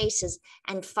of cases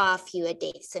and far fewer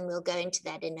deaths. And we'll go into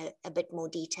that in a bit more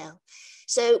detail.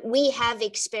 So we have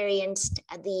experienced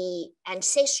the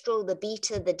ancestral, the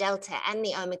beta, the delta, and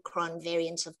the Omicron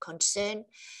variants of concern.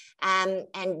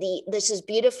 And this is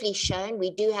beautifully shown.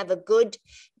 We do have a good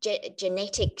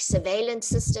genetic surveillance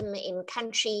system in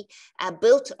country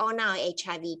built on our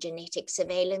HIV genetic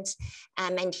surveillance.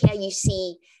 And here you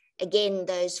see, again,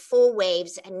 those 4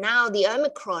 waves, and now the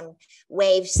Omicron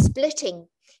wave splitting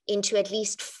into at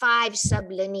least 5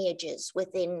 sublineages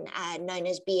within known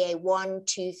as BA 1,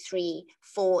 2, 3,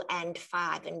 4, and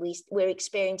 5. And we're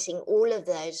experiencing all of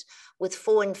those, with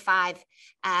 4 and 5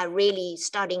 really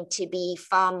starting to be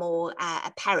far more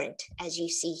apparent, as you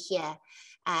see here.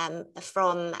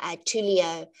 From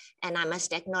Tulio, and I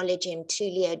must acknowledge him,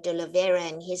 Tulio de Oliveira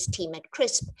and his team at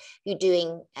CRISP, who are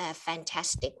doing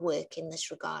fantastic work in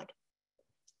this regard.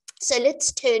 So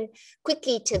let's turn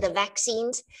quickly to the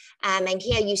vaccines. And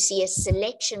here you see a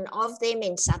selection of them.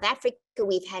 In South Africa,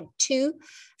 we've had 2,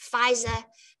 Pfizer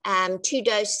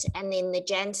 2-dose, and then the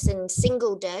Janssen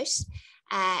single dose.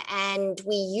 And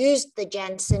we used the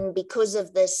Janssen because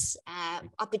of this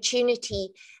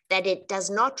opportunity that it does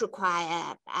not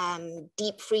require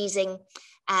deep freezing,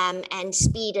 and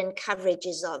speed and coverage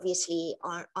is obviously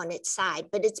on its side.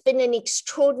 But it's been an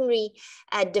extraordinary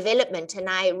development. And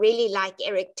I really like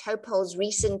Eric Topol's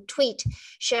recent tweet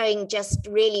showing just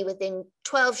really within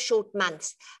 12 short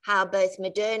months how both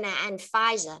Moderna and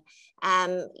Pfizer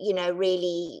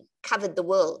really covered the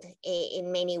world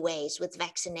in many ways with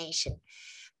vaccination.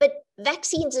 But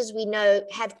vaccines, as we know,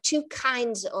 have two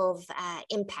kinds of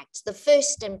impacts. The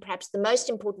first, and perhaps the most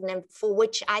important, and for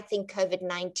which I think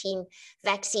COVID-19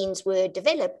 vaccines were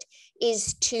developed,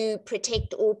 is to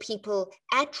protect all people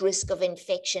at risk of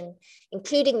infection,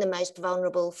 including the most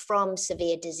vulnerable, from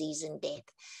severe disease and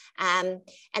death. And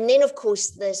then, of course,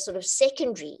 the sort of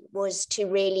secondary was to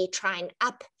really try and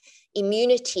up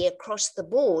immunity across the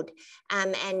board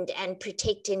and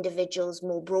protect individuals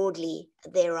more broadly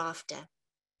thereafter.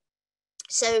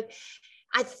 So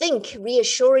I think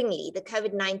reassuringly, the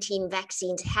COVID-19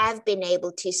 vaccines have been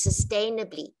able to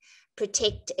sustainably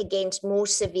protect against more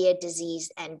severe disease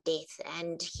and death.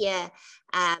 And here,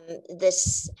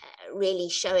 this really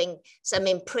showing some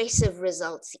impressive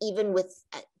results, even with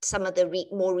some of the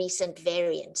more recent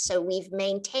variants. So we've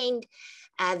maintained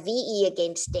VE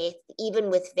against death, even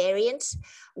with variants.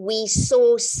 We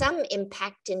saw some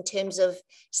impact in terms of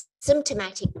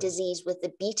symptomatic disease with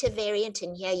the beta variant.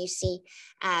 And here you see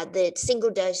the single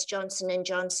dose Johnson &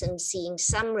 Johnson seeing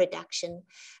some reduction,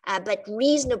 but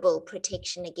reasonable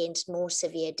protection against more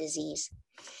severe disease.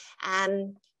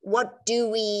 What do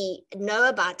we know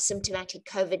about symptomatic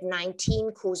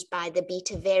COVID-19 caused by the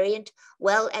beta variant?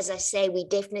 Well, as I say, we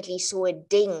definitely saw a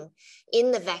ding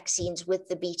in the vaccines with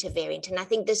the beta variant. And I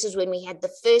think this is when we had the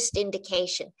first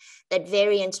indication that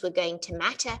variants were going to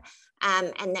matter,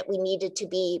 and that we needed to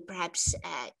be perhaps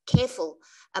careful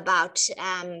about,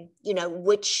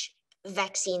 which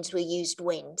vaccines were used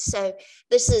when. So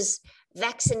this is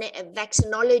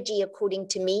vaccinology, according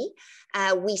to me.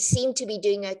 We seem to be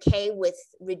doing okay with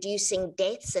reducing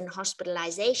deaths and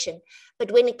hospitalization.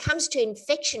 But when it comes to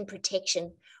infection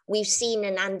protection, we've seen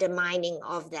an undermining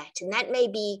of that. And that may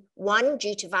be, one,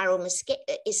 due to viral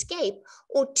escape,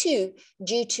 or two,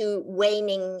 due to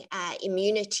waning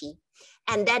immunity.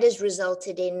 And that has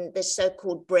resulted in the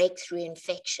so-called breakthrough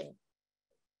infection,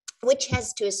 which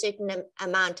has to a certain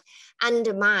amount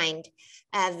undermined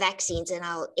vaccines. And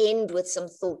I'll end with some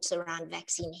thoughts around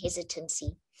vaccine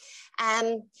hesitancy.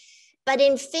 But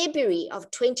in February of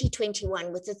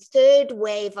 2021, with the third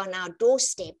wave on our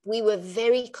doorstep, we were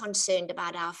very concerned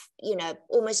about our,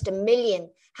 almost 1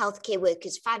 million healthcare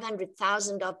workers,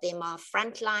 500,000 of them are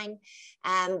frontline.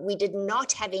 We did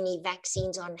not have any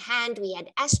vaccines on hand. We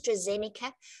had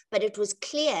AstraZeneca, but it was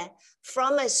clear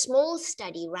from a small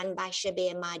study run by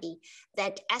Shabir Mahdi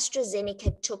that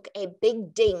AstraZeneca took a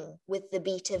big ding with the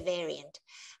beta variant.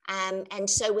 And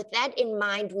so with that in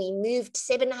mind, we moved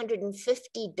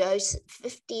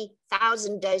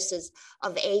 50,000 doses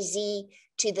of AZ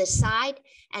to the side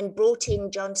and brought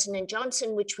in Johnson &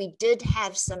 Johnson, which we did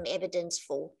have some evidence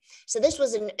for. So this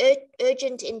was an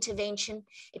urgent intervention.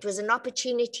 It was an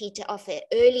opportunity to offer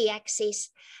early access,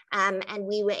 and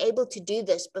we were able to do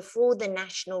this before the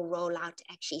national rollout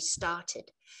actually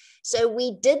started. So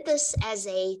we did this as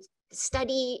a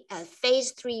study, a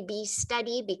phase 3B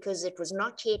study, because it was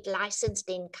not yet licensed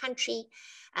in country.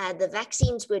 The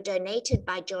vaccines were donated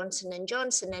by Johnson &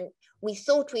 Johnson, and we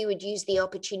thought we would use the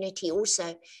opportunity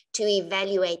also to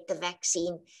evaluate the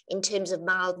vaccine in terms of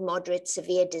mild, moderate,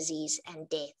 severe disease and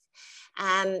death.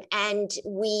 And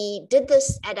we did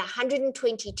this at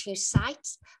 122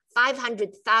 sites.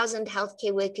 500,000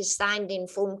 healthcare workers signed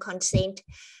informed consent,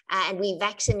 and we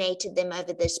vaccinated them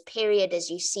over this period, as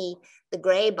you see the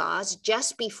gray bars,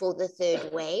 just before the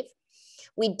third wave.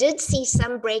 We did see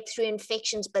some breakthrough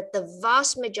infections, but the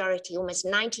vast majority, almost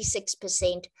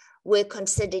 96%, were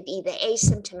considered either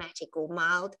asymptomatic or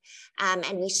mild,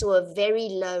 and we saw a very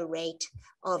low rate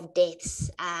of deaths.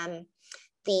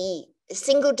 The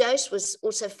single dose was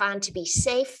also found to be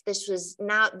safe. This is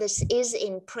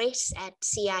in press at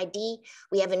CID.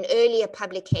 We have an earlier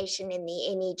publication in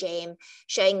the NEJM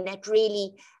showing that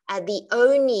really the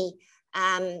only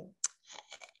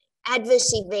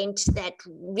adverse event that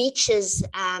reaches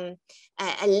a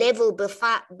level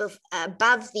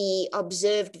above the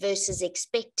observed versus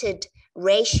expected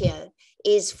ratio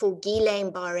is for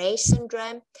Guillain-Barré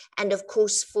syndrome, and of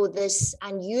course for this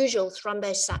unusual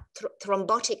thrombotic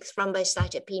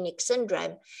thrombocytopenic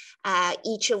syndrome,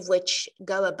 each of which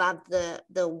go above the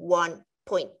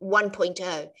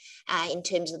 1.0 in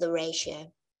terms of the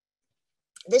ratio.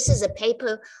 This is a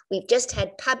paper we've just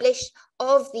had published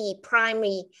of the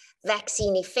primary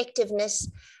vaccine effectiveness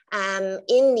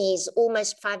in these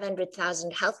almost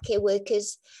 500,000 healthcare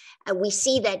workers. We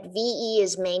see that VE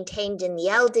is maintained in the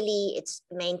elderly, it's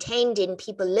maintained in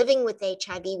people living with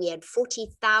HIV. We had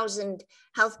 40,000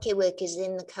 healthcare workers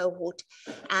in the cohort,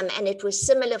 and it was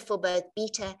similar for both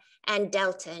beta and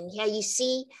delta. And here you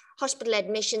see hospital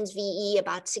admissions VE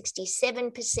about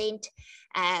 67%,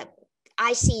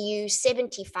 ICU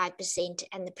 75%,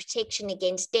 and the protection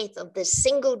against death of the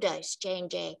single dose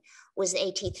J&J was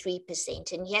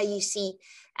 83%. And here you see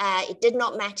it did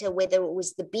not matter whether it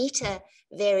was the beta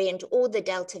variant or the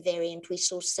Delta variant, we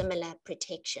saw similar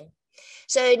protection.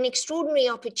 So an extraordinary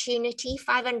opportunity,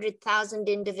 500,000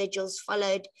 individuals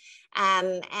followed,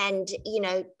 and, you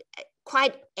know,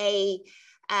 quite an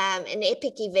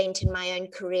epic event in my own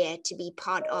career to be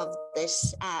part of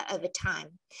this over time.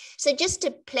 So just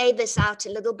to play this out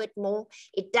a little bit more,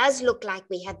 it does look like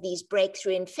we have these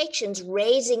breakthrough infections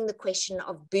raising the question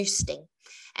of boosting.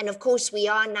 And of course, we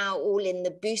are now all in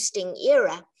the boosting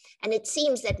era. And it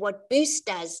seems that what boost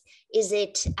does is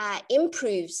it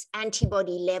improves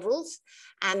antibody levels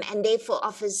and therefore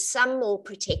offers some more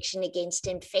protection against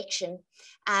infection.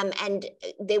 And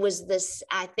there was this,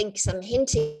 I think, some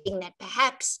hinting that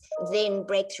perhaps then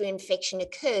breakthrough infection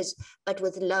occurs, but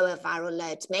with lower viral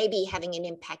loads, maybe having an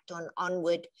impact on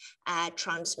onward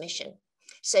transmission.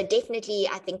 So definitely,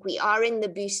 I think we are in the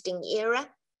boosting era.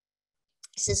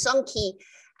 Sisonke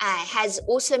has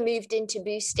also moved into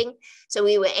boosting. So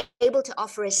we were able to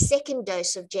offer a second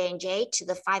dose of J&J to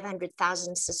the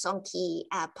 500,000 Sisonke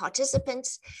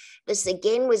participants. This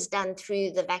again was done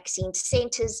through the vaccine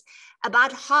centers.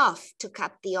 About half took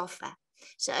up the offer.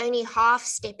 So only half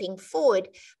stepping forward,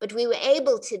 but we were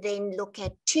able to then look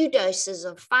at 2 doses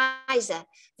of Pfizer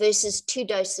versus 2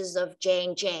 doses of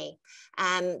J&J.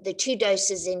 The 2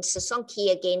 doses in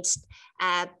Sisonke against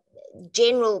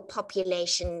general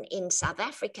population in South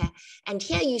Africa. And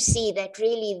here you see that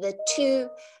really the 2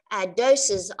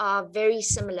 doses are very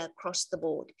similar across the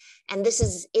board. And this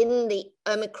is in the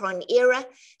Omicron era.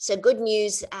 So good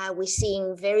news, we're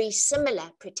seeing very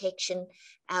similar protection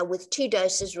with 2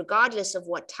 doses, regardless of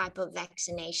what type of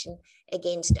vaccination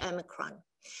against Omicron.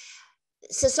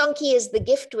 Sisonke is the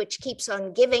gift which keeps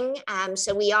on giving.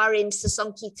 So we are in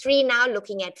Sisonke 3 now,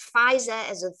 looking at Pfizer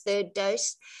as a 3rd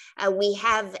dose. We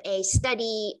have a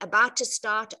study about to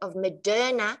start of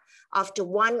Moderna after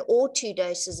 1 or 2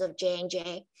 doses of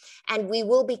J&J. And we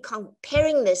will be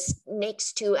comparing this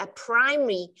next to a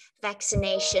primary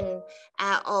vaccination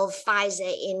of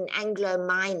Pfizer in Anglo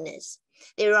minors.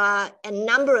 There are a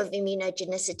number of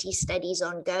immunogenicity studies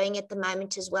ongoing at the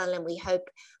moment as well, and we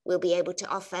hope we'll be able to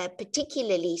offer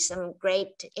particularly some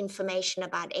great information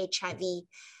about HIV,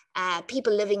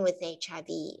 people living with HIV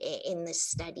in this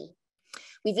study.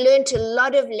 We've learned a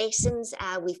lot of lessons.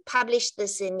 We've published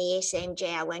this in the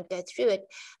SMJ. I won't go through it,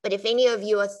 but if any of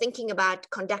you are thinking about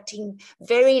conducting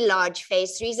very large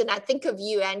phase 3s, and I think of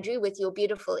you, Andrew, with your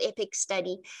beautiful EPIC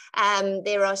study,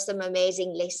 there are some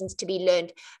amazing lessons to be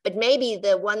learned. But maybe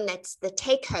the one that's the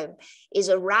take home is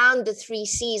around the 3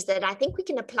 C's that I think we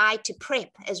can apply to PrEP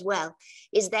as well,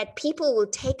 is that people will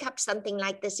take up something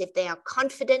like this if they are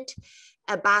confident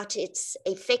about its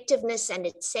effectiveness and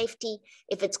its safety,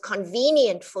 if it's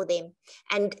convenient for them,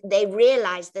 and they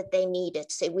realize that they need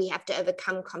it. So we have to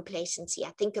overcome complacency.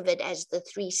 I think of it as the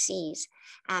 3 C's,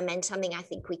 and something I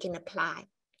think we can apply.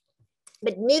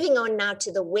 But moving on now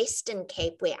to the Western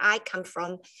Cape, where I come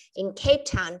from in Cape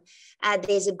Town,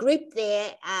 there's a group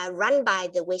there run by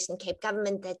the Western Cape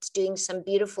government that's doing some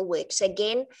beautiful work. So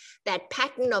again, that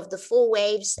pattern of the 4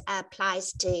 waves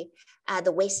applies to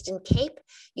the Western Cape.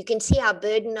 You can see our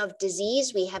burden of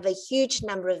disease. We have a huge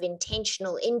number of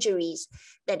intentional injuries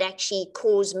that actually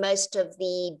cause most of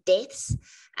the deaths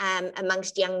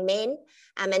amongst young men.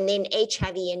 And then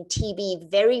HIV and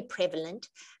TB, very prevalent.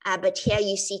 But here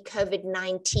you see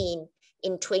COVID-19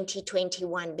 in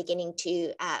 2021 beginning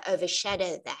to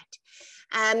overshadow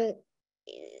that.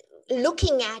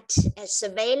 Looking at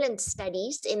surveillance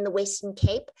studies in the Western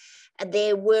Cape,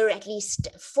 there were at least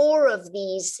 4 of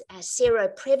these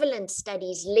seroprevalence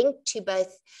studies linked to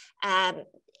both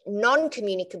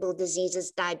non-communicable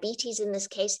diseases, diabetes in this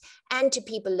case, and to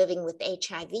people living with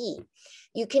HIV.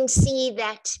 You can see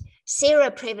that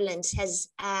seroprevalence has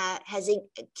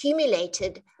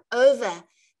accumulated over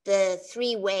the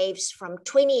 3 waves from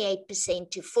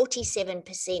 28% to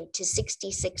 47% to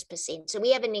 66%. So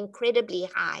we have an incredibly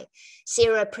high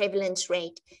seroprevalence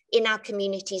rate in our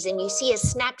communities. And you see a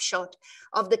snapshot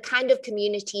of the kind of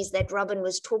communities that Robin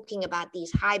was talking about,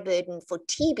 these high burden for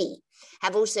TB,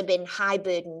 have also been high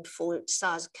burden for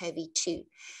SARS-CoV-2.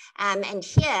 And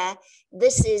here,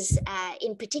 this is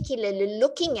in particular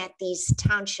looking at these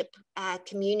township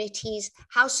communities,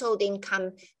 household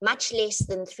income much less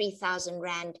than 3,000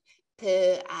 Rand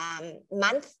per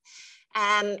month,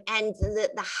 and the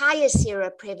highest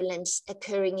seroprevalence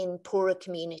occurring in poorer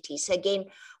communities. So again,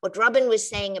 what Robin was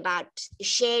saying about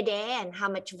shared air and how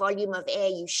much volume of air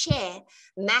you share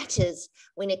matters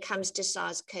when it comes to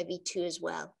SARS-CoV-2 as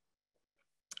well.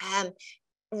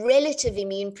 relative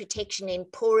immune protection in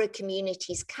poorer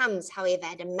communities comes, however,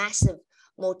 at a massive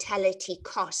mortality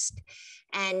cost.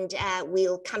 And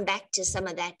we'll come back to some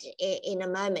of that in a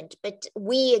moment. But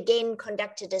we again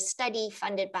conducted a study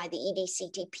funded by the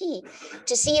EDCTP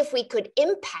to see if we could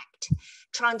impact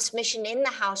transmission in the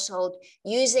household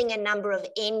using a number of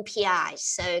NPIs.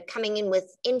 So coming in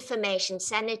with information,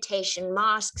 sanitation,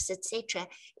 masks, etc.,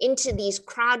 into these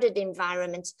crowded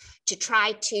environments to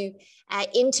try to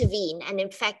intervene. And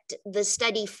in fact, the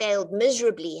study failed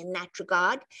miserably in that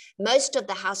regard. Most of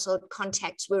the household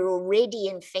contacts were already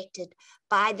infected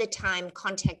by the time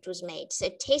contact was made. So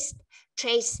test,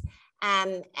 trace,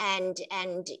 and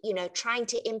trying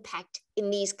to impact in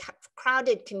these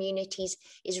crowded communities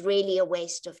is really a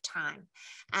waste of time.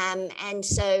 And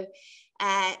so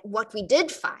what we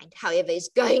did find, however, is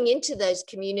going into those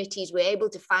communities, we're able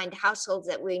to find households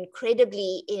that were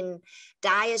incredibly in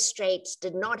dire straits,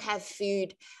 did not have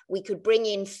food. We could bring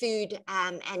in food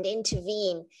and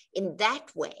intervene in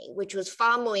that way, which was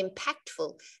far more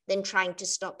impactful than trying to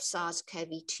stop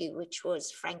SARS-CoV-2, which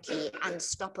was frankly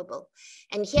unstoppable.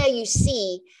 And here you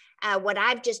see what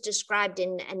I've just described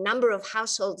in a number of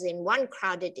households in one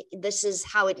crowded. This is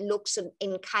how it looks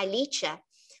in Kailicha,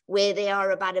 where there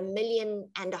are about 1.5 million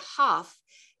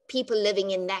people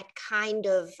living in that kind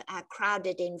of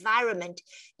crowded environment.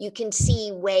 You can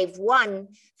see wave 1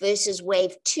 versus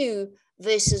wave 2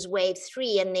 versus wave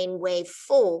 3 and then wave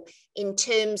 4 in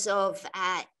terms of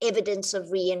evidence of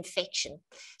reinfection.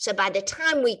 So by the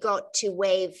time we got to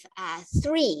wave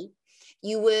 3,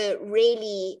 you were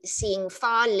really seeing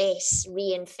far less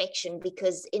reinfection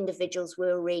because individuals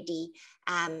were already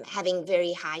having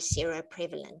very high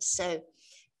seroprevalence. So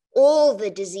all the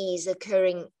disease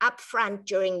occurring up front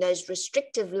during those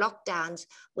restrictive lockdowns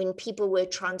when people were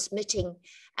transmitting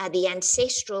the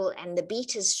ancestral and the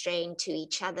beta strain to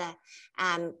each other,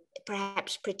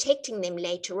 perhaps protecting them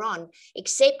later on,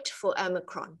 except for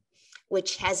Omicron,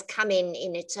 which has come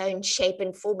in its own shape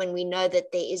and form. And we know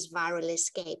that there is viral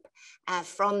escape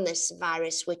from this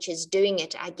virus, which is doing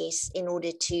it, I guess, in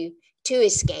order to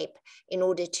escape, in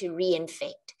order to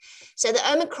reinfect. So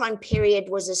the Omicron period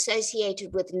was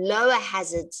associated with lower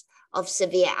hazards of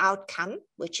severe outcome,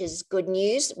 which is good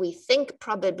news. We think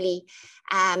probably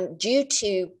due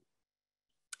to,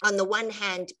 on the one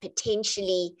hand,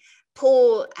 potentially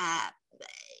poor,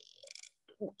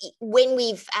 when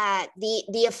we've,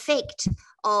 the effect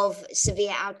of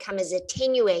severe outcome is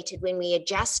attenuated when we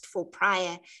adjust for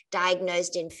prior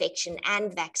diagnosed infection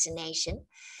and vaccination.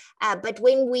 But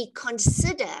when we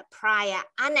consider prior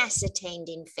unascertained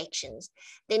infections,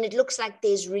 then it looks like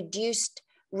there's reduced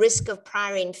risk of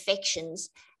prior infections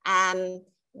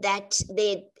that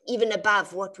they're even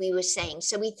above what we were saying.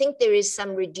 So we think there is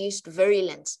some reduced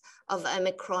virulence of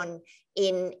Omicron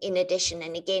in addition.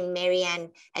 And again,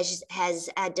 Marianne has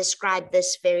described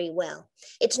this very well.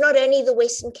 It's not only the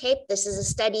Western Cape. This is a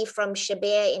study from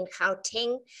Shabir in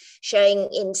Gauteng showing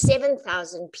in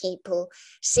 7,000 people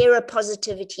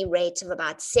seropositivity rates of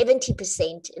about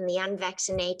 70% in the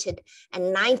unvaccinated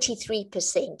and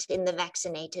 93% in the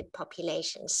vaccinated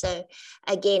population. So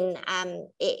again,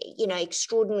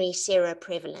 extraordinary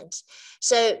seroprevalence.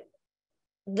 So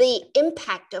the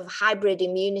impact of hybrid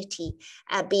immunity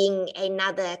being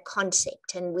another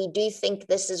concept. And we do think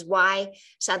this is why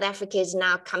South Africa has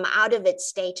now come out of its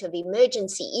state of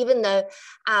emergency, even though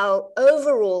our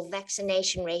overall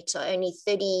vaccination rates are only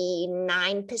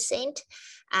 39%.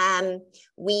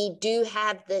 We do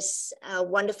have this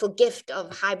wonderful gift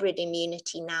of hybrid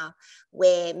immunity now,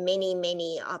 where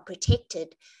many are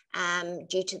protected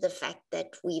due to the fact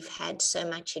that we've had so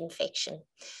much infection.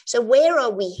 So where are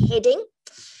we heading?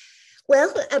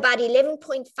 Well, about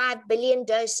 11.5 billion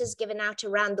doses given out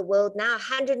around the world now,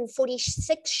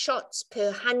 146 shots per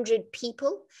 100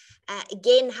 people.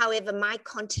 Again, however, my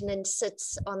continent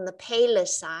sits on the paler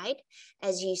side,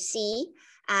 as you see.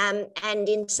 And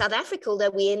in South Africa, although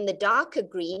we're in the darker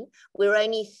green, we're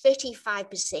only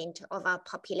 35% of our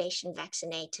population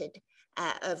vaccinated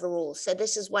overall. So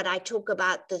this is what I talk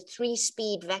about, the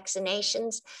 3-speed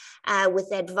vaccinations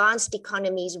with advanced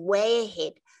economies way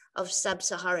ahead of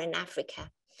sub-Saharan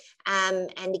Africa. And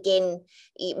again,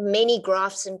 many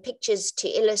graphs and pictures to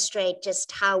illustrate just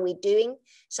how we're doing.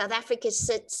 South Africa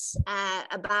sits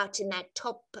about in that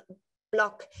top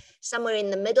block, somewhere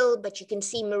in the middle, but you can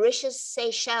see Mauritius,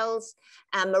 Seychelles,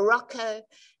 Morocco,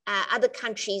 other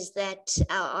countries that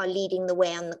are leading the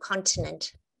way on the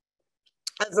continent.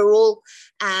 Overall,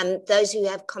 those who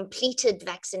have completed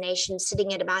vaccination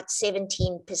sitting at about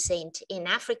 17% in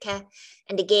Africa.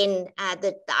 And again,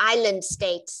 the island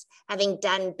states having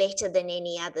done better than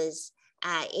any others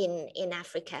in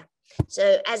Africa.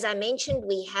 So as I mentioned,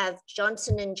 we have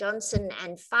Johnson & Johnson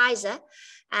and Pfizer,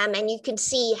 and you can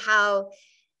see how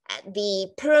the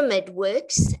pyramid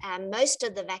works, most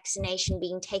of the vaccination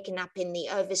being taken up in the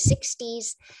over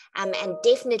 60s, and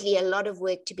definitely a lot of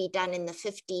work to be done in the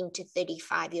 15 to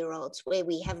 35-year-olds, where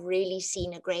we have really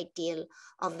seen a great deal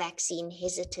of vaccine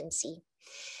hesitancy.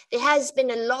 There has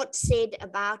been a lot said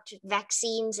about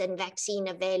vaccines and vaccine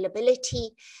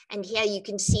availability, and here you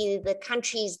can see the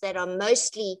countries that are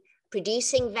mostly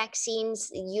producing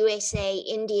vaccines: USA,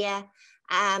 India,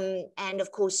 and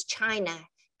of course China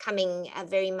coming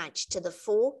very much to the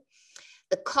fore.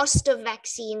 The cost of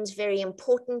vaccines, very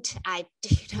important.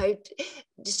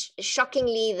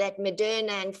 Shockingly that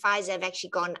Moderna and Pfizer have actually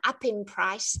gone up in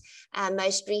price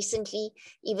most recently,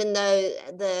 even though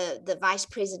the Vice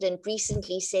President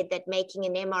recently said that making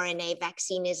an mRNA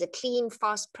vaccine is a clean,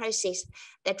 fast process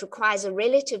that requires a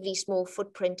relatively small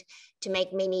footprint to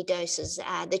make many doses.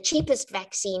 The cheapest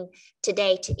vaccine to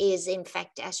date is, in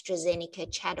fact, AstraZeneca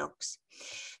Chadox.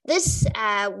 This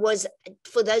was,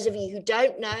 for those of you who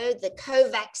don't know, the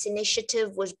COVAX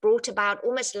initiative was brought about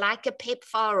almost like a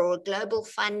PEPFAR or a global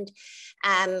fund,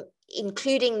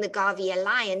 including the Gavi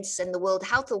Alliance and the World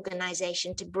Health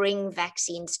Organization, to bring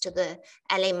vaccines to the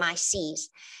LMICs.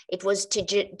 It was to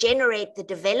generate the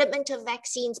development of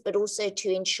vaccines, but also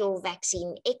to ensure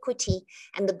vaccine equity.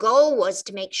 And the goal was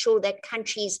to make sure that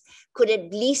countries could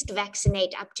at least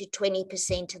vaccinate up to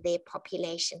 20% of their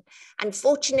population.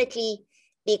 Unfortunately,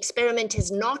 the experiment has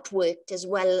not worked as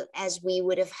well as we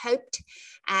would have hoped.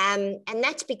 And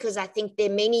that's because I think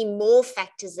there are many more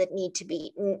factors that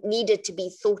needed to be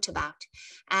thought about.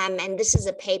 And this is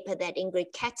a paper that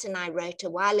Ingrid Katz and I wrote a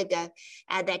while ago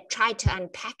that tried to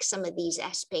unpack some of these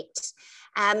aspects.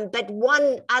 But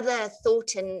one other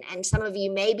thought, and some of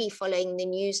you may be following the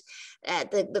news,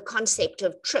 the concept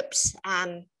of TRIPS,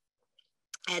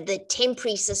 the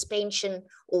temporary suspension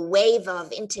or waiver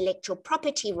of intellectual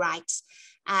property rights,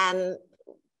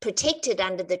 protected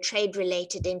under the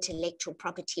trade-related intellectual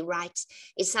property rights,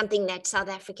 is something that South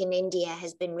Africa and India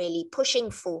has been really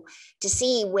pushing for, to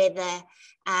see whether,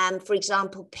 for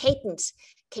example, patents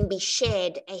can be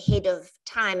shared ahead of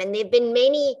time. And there have been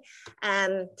many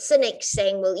cynics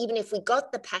saying, well, even if we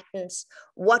got the patents,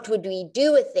 what would we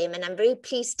do with them? And I'm very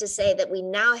pleased to say that we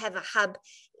now have a hub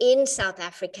in South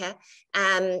Africa,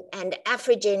 and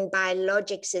Afrigen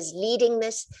Biologics is leading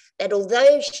this, that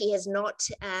although she has not,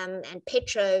 and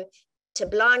Petro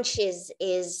Blanche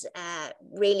is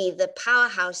really the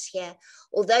powerhouse here,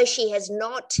 although she has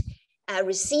not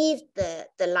received the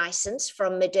license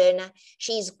from Moderna,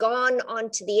 she's gone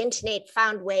onto the internet,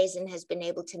 found ways, and has been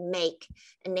able to make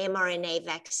an mRNA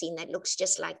vaccine that looks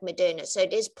just like Moderna. So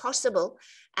it is possible,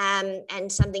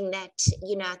 and something that,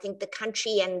 you know, I think the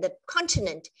country and the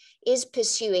continent is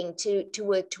pursuing to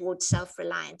work towards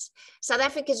self-reliance. South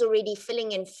Africa is already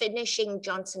filling and finishing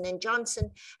Johnson &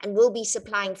 Johnson and will be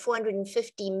supplying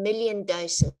 450 million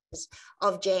doses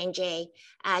of J&J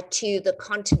to the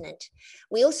continent.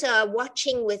 We also are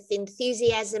watching with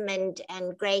enthusiasm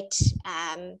and great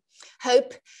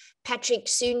hope Patrick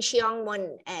Soon-Shiong,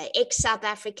 one ex-South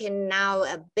African, now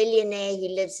a billionaire who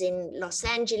lives in Los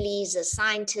Angeles, a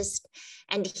scientist,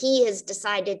 and he has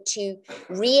decided to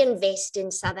reinvest in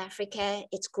South Africa.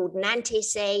 It's called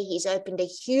Nantese. He's opened a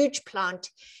huge plant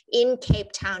in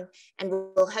Cape Town and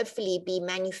will hopefully be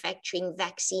manufacturing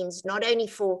vaccines, not only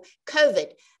for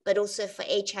COVID, but also for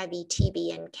HIV,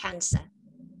 TB, and cancer.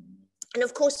 And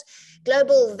of course,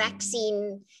 global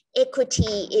vaccine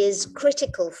equity is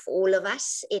critical for all of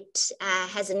us. It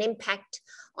has an impact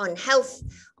on health,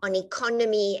 on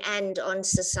economy, and on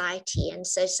society. And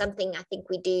so something I think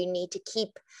we do need to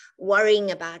keep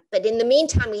worrying about. But in the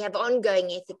meantime, we have ongoing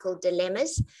ethical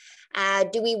dilemmas.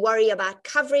 Do we worry about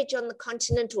coverage on the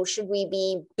continent, or should we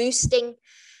be boosting?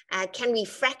 Can we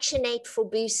fractionate for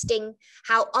boosting?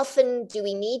 How often do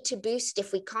we need to boost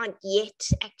if we can't yet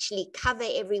actually cover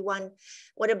everyone?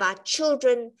 What about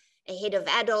children ahead of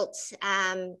adults?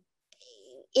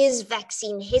 Is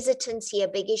vaccine hesitancy a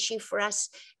big issue for us?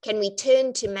 Can we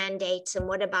turn to mandates? And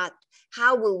what about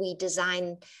how will we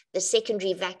design the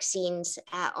secondary vaccines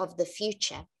of the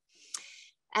future?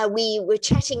 We were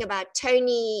chatting about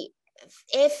Tony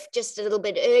F just a little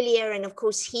bit earlier, and of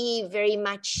course he very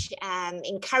much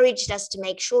encouraged us to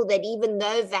make sure that even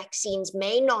though vaccines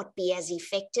may not be as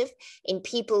effective in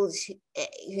people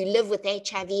who live with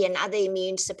HIV and other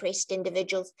immune suppressed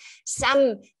individuals,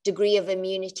 some degree of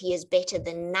immunity is better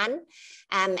than none.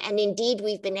 And indeed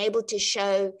we've been able to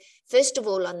show, first of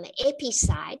all, on the epi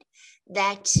side,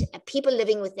 that people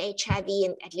living with HIV,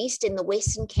 at least in the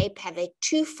Western Cape, have a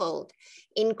twofold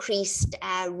increased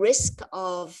risk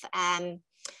of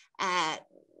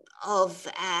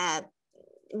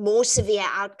more severe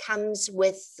outcomes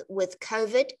with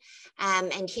COVID.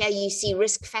 And here you see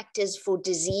risk factors for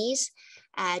disease,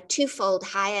 twofold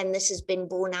higher, and this has been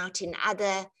borne out in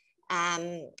other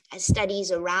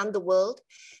studies around the world.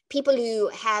 People who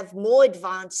have more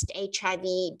advanced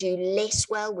HIV do less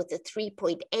well with a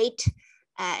 3.8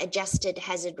 adjusted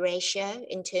hazard ratio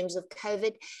in terms of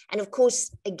COVID. And of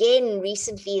course, again,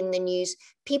 recently in the news,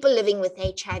 people living with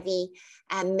HIV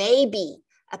may be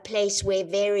a place where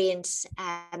variants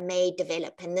may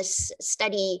develop. And this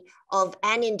study of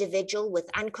an individual with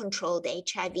uncontrolled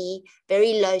HIV,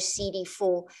 very low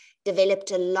CD4, developed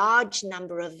a large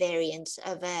number of variants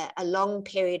over a long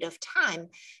period of time,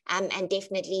 and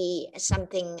definitely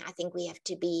something I think we have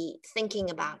to be thinking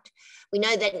about. We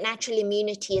know that natural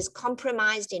immunity is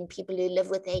compromised in people who live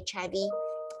with HIV,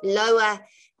 lower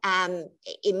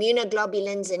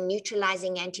immunoglobulins and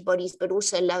neutralizing antibodies, but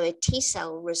also lower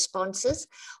T-cell responses,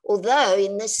 although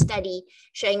in this study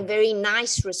showing very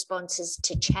nice responses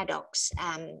to ChAdOx,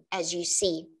 as you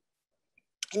see.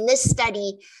 In this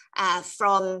study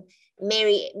from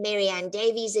Mary-Ann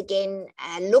Davies, again,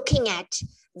 looking at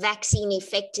vaccine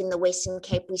effect in the Western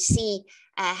Cape, we see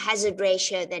a hazard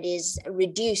ratio that is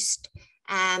reduced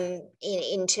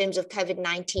in terms of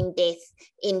COVID-19 death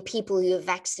in people who are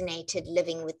vaccinated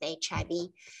living with HIV.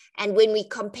 And when we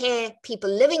compare people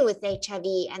living with HIV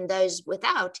and those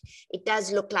without, it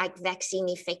does look like vaccine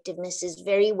effectiveness is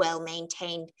very well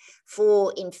maintained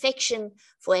for infection,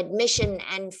 for admission,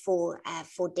 and for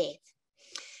death.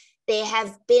 There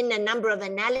have been a number of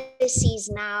analyses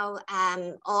now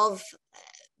of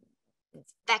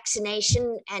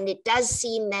vaccination, and it does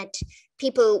seem that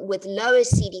people with lower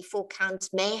CD4 counts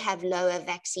may have lower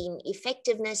vaccine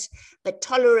effectiveness, but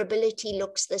tolerability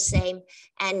looks the same.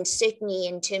 And certainly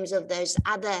in terms of those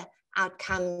other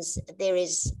outcomes, there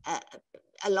is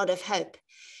a lot of hope.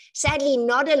 Sadly,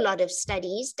 not a lot of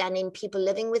studies done in people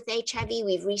living with HIV.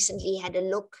 We've recently had a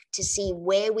look to see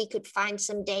where we could find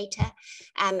some data,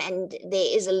 and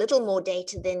there is a little more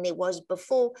data than there was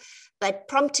before. But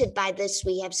prompted by this,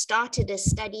 we have started a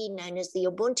study known as the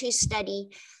Ubuntu study.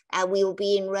 We will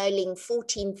be enrolling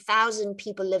 14,000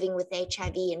 people living with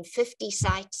HIV in 50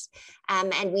 sites,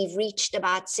 and we've reached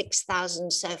about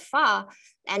 6,000 so far,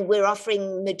 and we're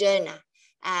offering Moderna,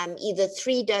 either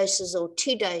 3 doses or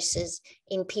 2 doses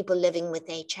in people living with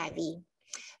HIV.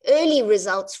 Early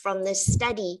results from this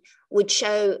study would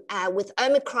show with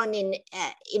Omicron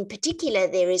in particular,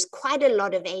 there is quite a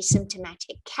lot of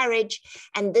asymptomatic carriage,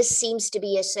 and this seems to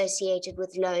be associated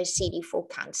with lower CD4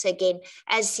 counts. So again,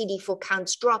 as CD4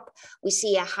 counts drop, we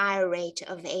see a higher rate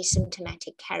of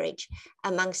asymptomatic carriage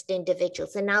amongst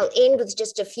individuals. And I'll end with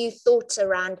just a few thoughts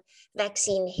around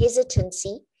vaccine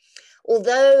hesitancy.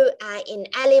 Although in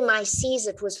LMICs,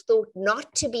 it was thought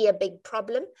not to be a big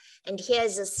problem. And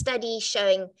here's a study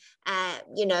showing,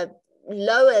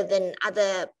 lower than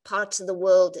other parts of the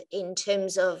world in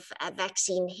terms of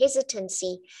vaccine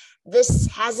hesitancy. This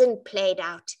hasn't played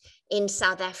out in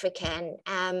South Africa.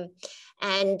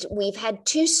 And we've had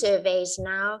 2 surveys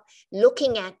now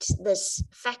looking at this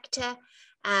factor.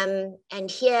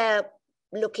 And here,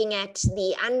 looking at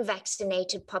the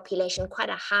unvaccinated population, quite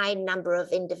a high number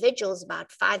of individuals, about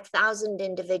 5,000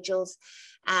 individuals,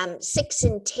 6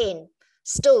 in 10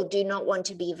 still do not want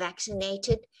to be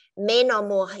vaccinated. Men are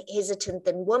more hesitant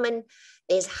than women.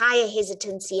 There's higher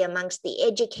hesitancy amongst the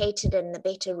educated and the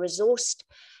better resourced.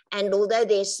 And although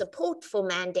there's support for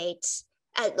mandates,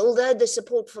 although the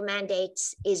support for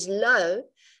mandates is low,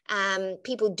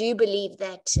 people do believe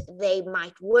that they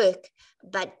might work,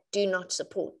 but do not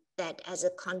support that as a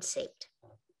concept.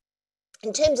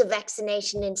 In terms of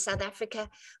vaccination in South Africa,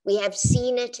 we have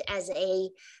seen it as a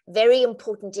very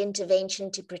important intervention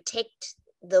to protect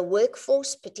the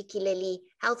workforce, particularly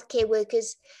healthcare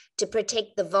workers, to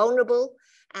protect the vulnerable,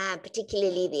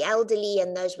 particularly the elderly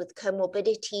and those with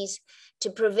comorbidities, to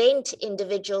prevent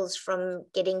individuals from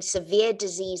getting severe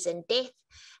disease and death,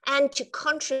 and to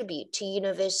contribute to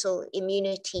universal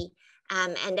immunity.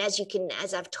 And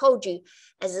as I've told you,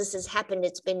 as this has happened,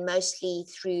 it's been mostly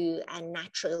through a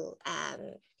natural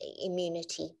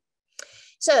immunity.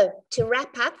 So to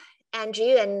wrap up,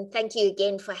 Andrew, and thank you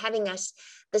again for having us.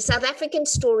 The South African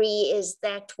story is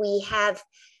that we have,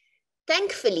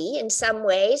 thankfully, in some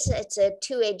ways, it's a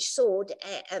two-edged sword,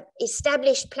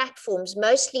 established platforms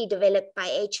mostly developed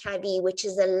by HIV, which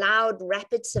has allowed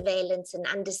rapid surveillance and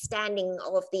understanding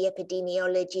of the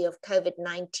epidemiology of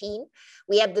COVID-19.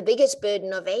 We have the biggest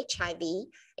burden of HIV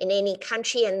in any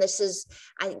country, and this has,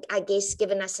 I guess,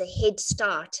 given us a head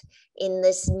start in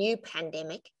this new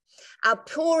pandemic. Our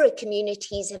poorer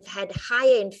communities have had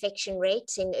higher infection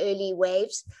rates in early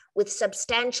waves with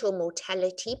substantial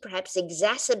mortality, perhaps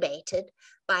exacerbated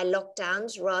by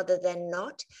lockdowns rather than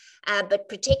not. But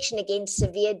protection against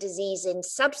severe disease in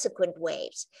subsequent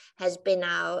waves has been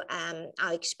our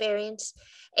experience.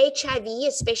 HIV,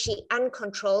 especially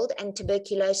uncontrolled, and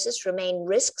tuberculosis remain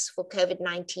risks for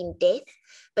COVID-19 death,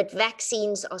 but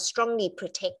vaccines are strongly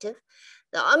protective.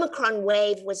 The Omicron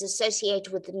wave was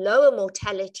associated with lower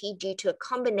mortality due to a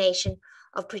combination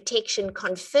of protection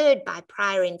conferred by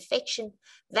prior infection,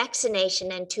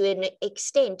 vaccination, and to an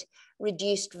extent,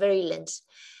 reduced virulence.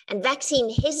 And vaccine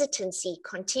hesitancy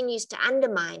continues to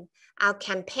undermine our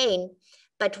campaign,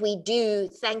 but we do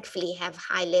thankfully have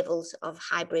high levels of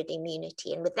hybrid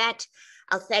immunity. And with that,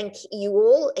 I'll thank you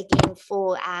all again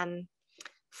for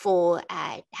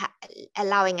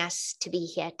allowing us to be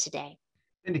here today.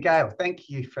 Linda-Gail, thank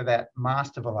you for that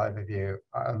masterful overview.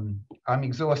 I'm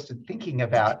exhausted thinking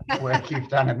about work you've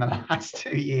done in the last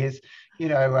 2 years. You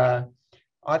know,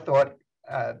 I thought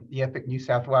the EPIC New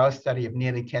South Wales study of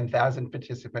nearly 10,000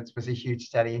 participants was a huge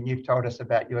study, and you've told us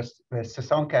about your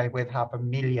Sasonke with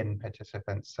 500,000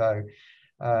 participants. So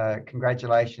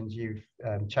congratulations, you've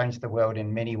changed the world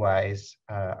in many ways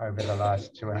over the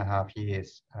last 2.5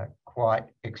 years. Quite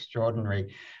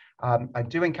extraordinary. I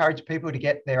do encourage people to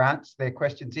get their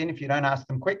questions in. If you don't ask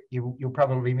them quick, you'll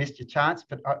probably miss your chance.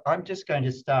 But I'm just going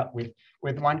to start with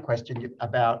one question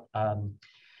about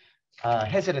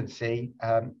hesitancy,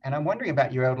 and I'm wondering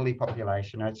about your elderly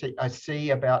population. I see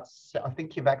about, I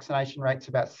think your vaccination rate's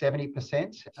about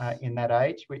 70% in that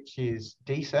age, which is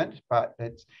decent, but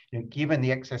it's, you know, given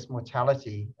the excess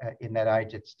mortality in that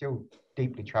age, it's still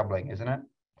deeply troubling, isn't it?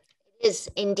 It is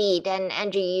indeed. And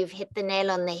Andrew, you've hit the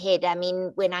nail on the head. I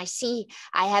mean, when I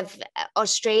have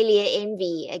Australia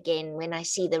envy again, when I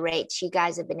see the rates you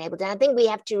guys have been able to, I think we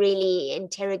have to really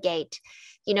interrogate,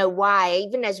 you know, why.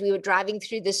 Even as we were driving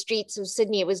through the streets of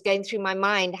Sydney, it was going through my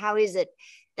mind, how is it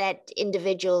that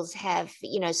individuals have,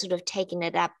 you know, sort of taken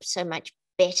it up so much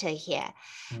better here?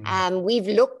 We've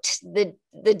looked the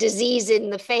disease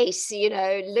in the face, you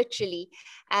know, literally,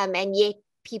 and yet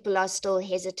people are still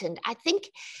hesitant. I think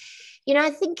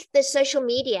the social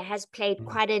media has played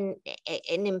quite an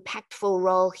impactful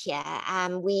role here.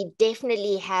 We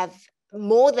definitely have,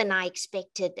 more than I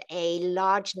expected, a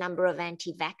large number of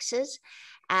anti-vaxxers.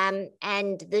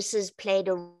 And this has played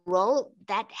a role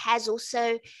that has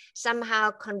also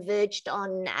somehow converged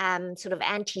on sort of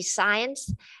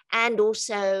anti-science, and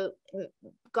also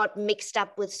got mixed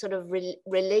up with sort of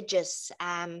religious,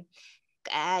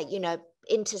 you know,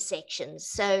 intersections.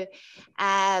 So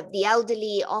the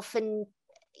elderly often,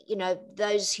 you know,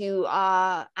 those who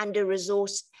are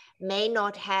under-resourced may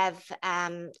not have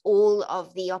all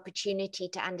of the opportunity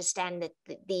to understand that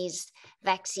these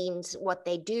vaccines, what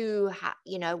they do, how,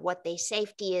 you know, what their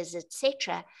safety is,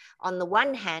 etc. On the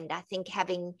one hand, I think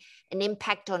having an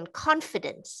impact on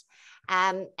confidence,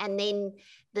 and then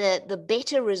the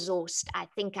better resourced, I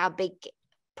think our big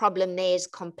problem there is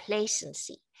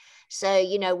complacency. So,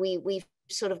 you know, we've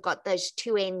sort of got those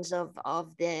two ends of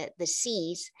the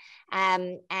seas,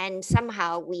 and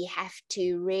somehow we have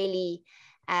to really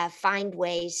find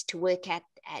ways to work at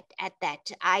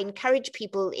that. I encourage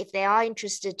people, if they are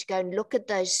interested, to go and look at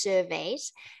those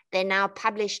surveys. They're now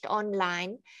published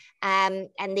online, and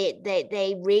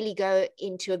they really go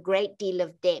into a great deal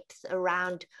of depth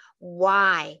around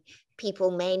why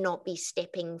people may not be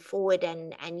stepping forward,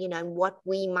 and you know, what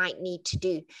we might need to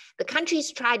do. The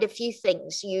country's tried a few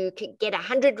things. You could get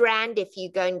 100 Rand if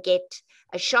you go and get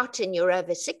a shot and you're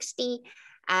over 60.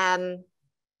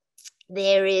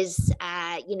 There is,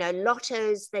 you know,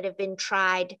 lottos that have been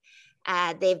tried.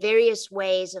 There are various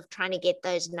ways of trying to get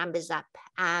those numbers up.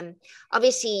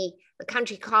 Obviously, the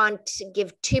country can't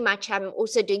give too much. I'm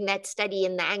also doing that study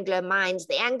in the Anglo mines.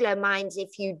 The Anglo mines,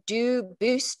 if you do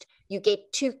boost, you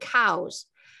get 2 cows,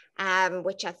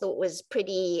 which I thought was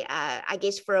pretty, I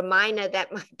guess for a miner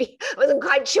that might be, I wasn't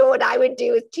quite sure what I would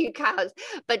do with 2 cows,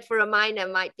 but for a miner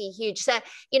might be huge. So,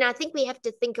 you know, I think we have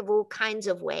to think of all kinds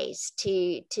of ways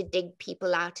to dig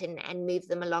people out and move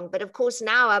them along. But of course,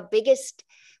 now our biggest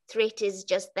threat is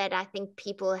just that I think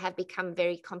people have become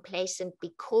very complacent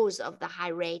because of the high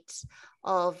rates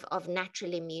of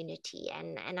natural immunity.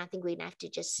 And I think we're gonna have to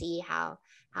just see how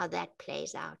that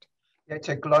plays out. It's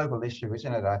a global issue,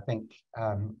 isn't it? I think,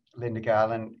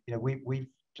 Linda-Gail, and you know, we've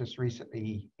just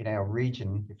recently in our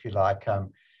region, if you like,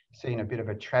 seen a bit of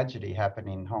a tragedy happen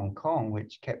in Hong Kong,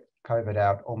 which kept COVID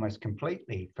out almost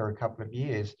completely for a couple of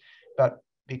years. But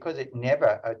because it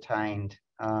never attained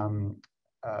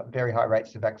very high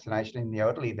rates of vaccination in the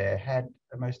elderly there had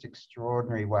a most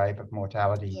extraordinary wave of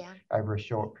mortality over a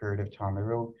short period of time. A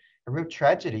real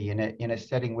tragedy in a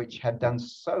setting which had done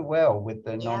so well with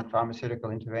the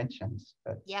non-pharmaceutical interventions.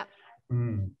 But,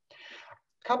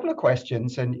 couple of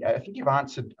questions, and I think you've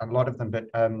answered a lot of them,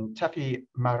 but Taffy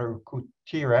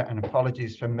Marukutira, and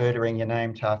apologies for murdering your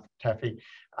name, Taffy,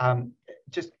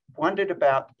 just wondered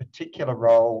about the particular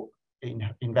role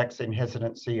in vaccine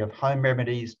hesitancy of home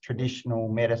remedies, traditional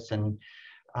medicine,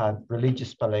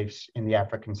 religious beliefs in the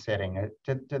African setting.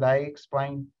 Do they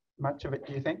explain much of it,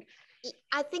 do you think?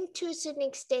 I think to a certain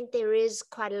extent there is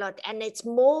quite a lot, and it's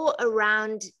more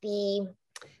around the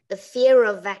fear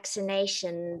of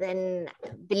vaccination than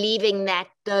believing that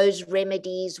those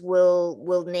remedies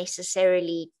will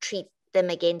necessarily treat them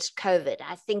against COVID.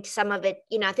 I think some of it,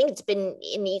 I think it's been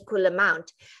in equal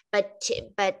amount, but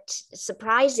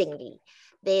surprisingly,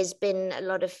 there's been a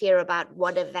lot of fear about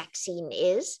what a vaccine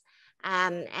is.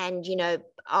 And,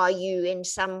 are you in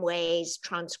some ways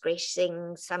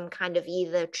transgressing some kind of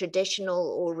either traditional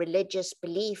or religious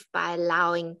belief by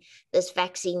allowing this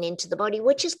vaccine into the body,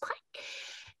 which is quite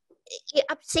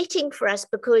upsetting for us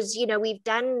because, we've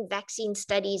done vaccine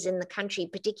studies in the country,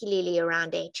 particularly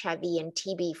around HIV and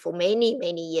TB for many,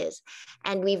 many years.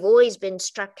 And we've always been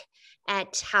struck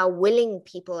at how willing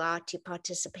people are to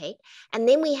participate. And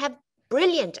then we have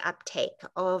brilliant uptake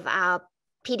of our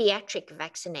pediatric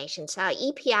vaccinations. So our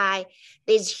EPI,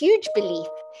 there's huge belief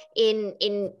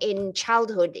in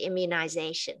childhood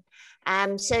immunization.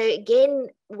 So again,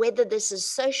 whether this is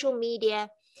social media,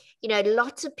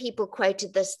 lots of people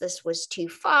quoted this was too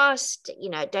fast,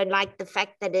 don't like the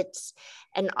fact that it's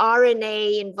an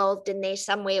RNA involved in there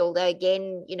somewhere, although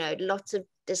again, lots of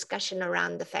discussion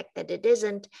around the fact that it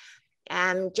isn't.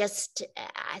 I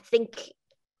think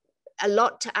a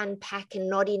lot to unpack and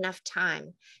not enough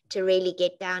time to really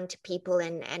get down to people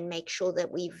and make sure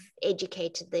that we've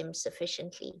educated them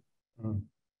sufficiently.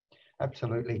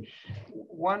 Absolutely.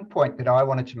 One point that I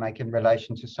wanted to make in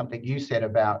relation to something you said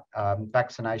about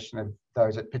vaccination of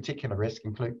those at particular risk,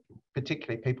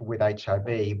 particularly people with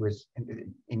HIV, was,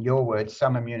 in your words,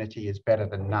 some immunity is better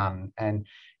than none. And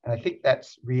I think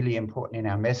that's really important in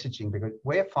our messaging, because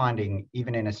we're finding,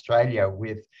 even in Australia,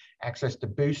 with access to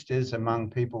boosters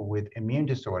among people with immune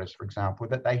disorders, for example,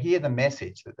 that they hear the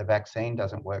message that the vaccine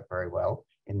doesn't work very well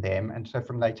in them. And so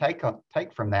they take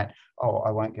from that, oh,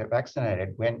 I won't get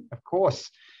vaccinated. When, of course,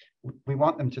 we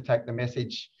want them to take the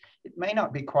message. It may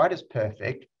not be quite as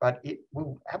perfect, but it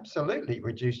will absolutely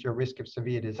reduce your risk of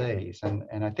severe disease. And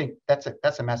I think that's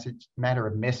a matter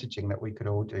of messaging that we could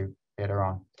all do better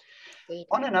on.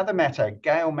 On another matter,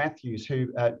 Gail Matthews,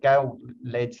 Gail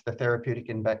leads the therapeutic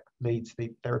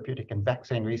and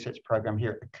vaccine research program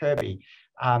here at the Kirby,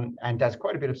 and does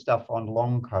quite a bit of stuff on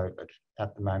long COVID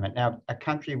at the moment. Now, a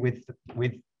country with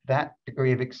that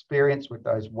degree of experience with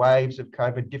those waves of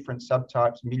COVID, different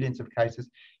subtypes, millions of cases,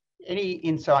 any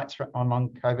insights on long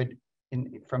COVID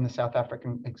from the South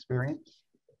African experience?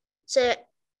 So,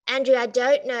 Andrew, I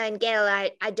don't know, and Gail,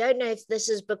 I don't know if this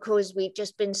is because we've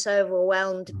just been so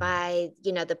overwhelmed by,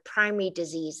 the primary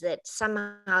disease that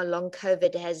somehow long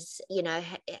COVID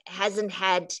hasn't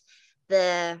had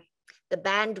the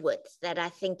bandwidth that I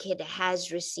think it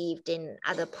has received in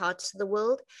other parts of the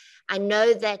world. I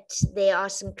know that there are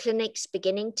some clinics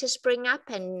beginning to spring up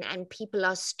and people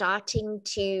are starting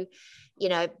to,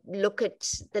 look at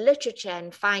the literature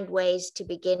and find ways to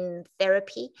begin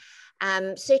therapy.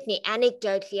 Certainly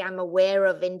anecdotally, I'm aware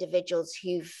of individuals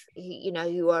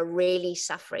who are really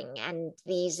suffering, and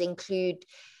these include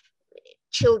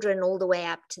children all the way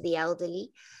up to the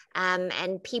elderly.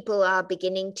 And people are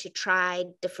beginning to try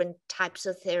different types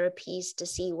of therapies to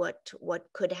see what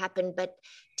could happen. But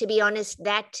to be honest,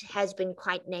 that has been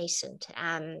quite nascent.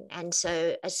 And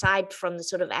so aside from the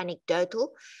sort of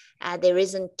anecdotal, there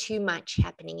isn't too much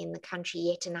happening in the country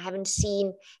yet. And I haven't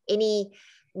seen any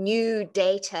new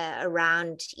data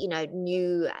around,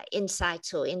 new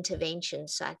insights or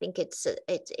interventions. So I think it's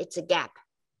a gap.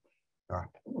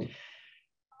 Right.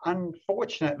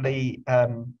 Unfortunately,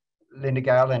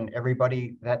 Linda-Gail and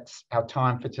everybody, that's our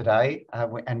time for today,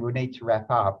 and we'll need to wrap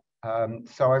up.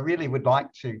 So I really would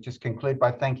like to just conclude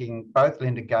by thanking both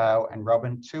Linda-Gail and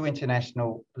Robin, two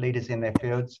international leaders in their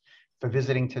fields, for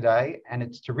visiting today. And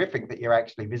it's terrific that you're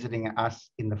actually visiting us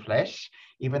in the flesh,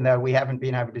 even though we haven't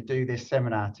been able to do this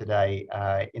seminar today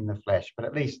in the flesh, but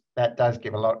at least that does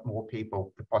give a lot more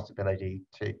people the possibility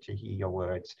to hear your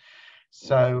words.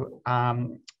 So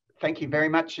thank you very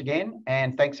much again,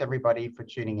 and thanks everybody for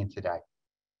tuning in today.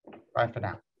 Bye for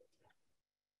now.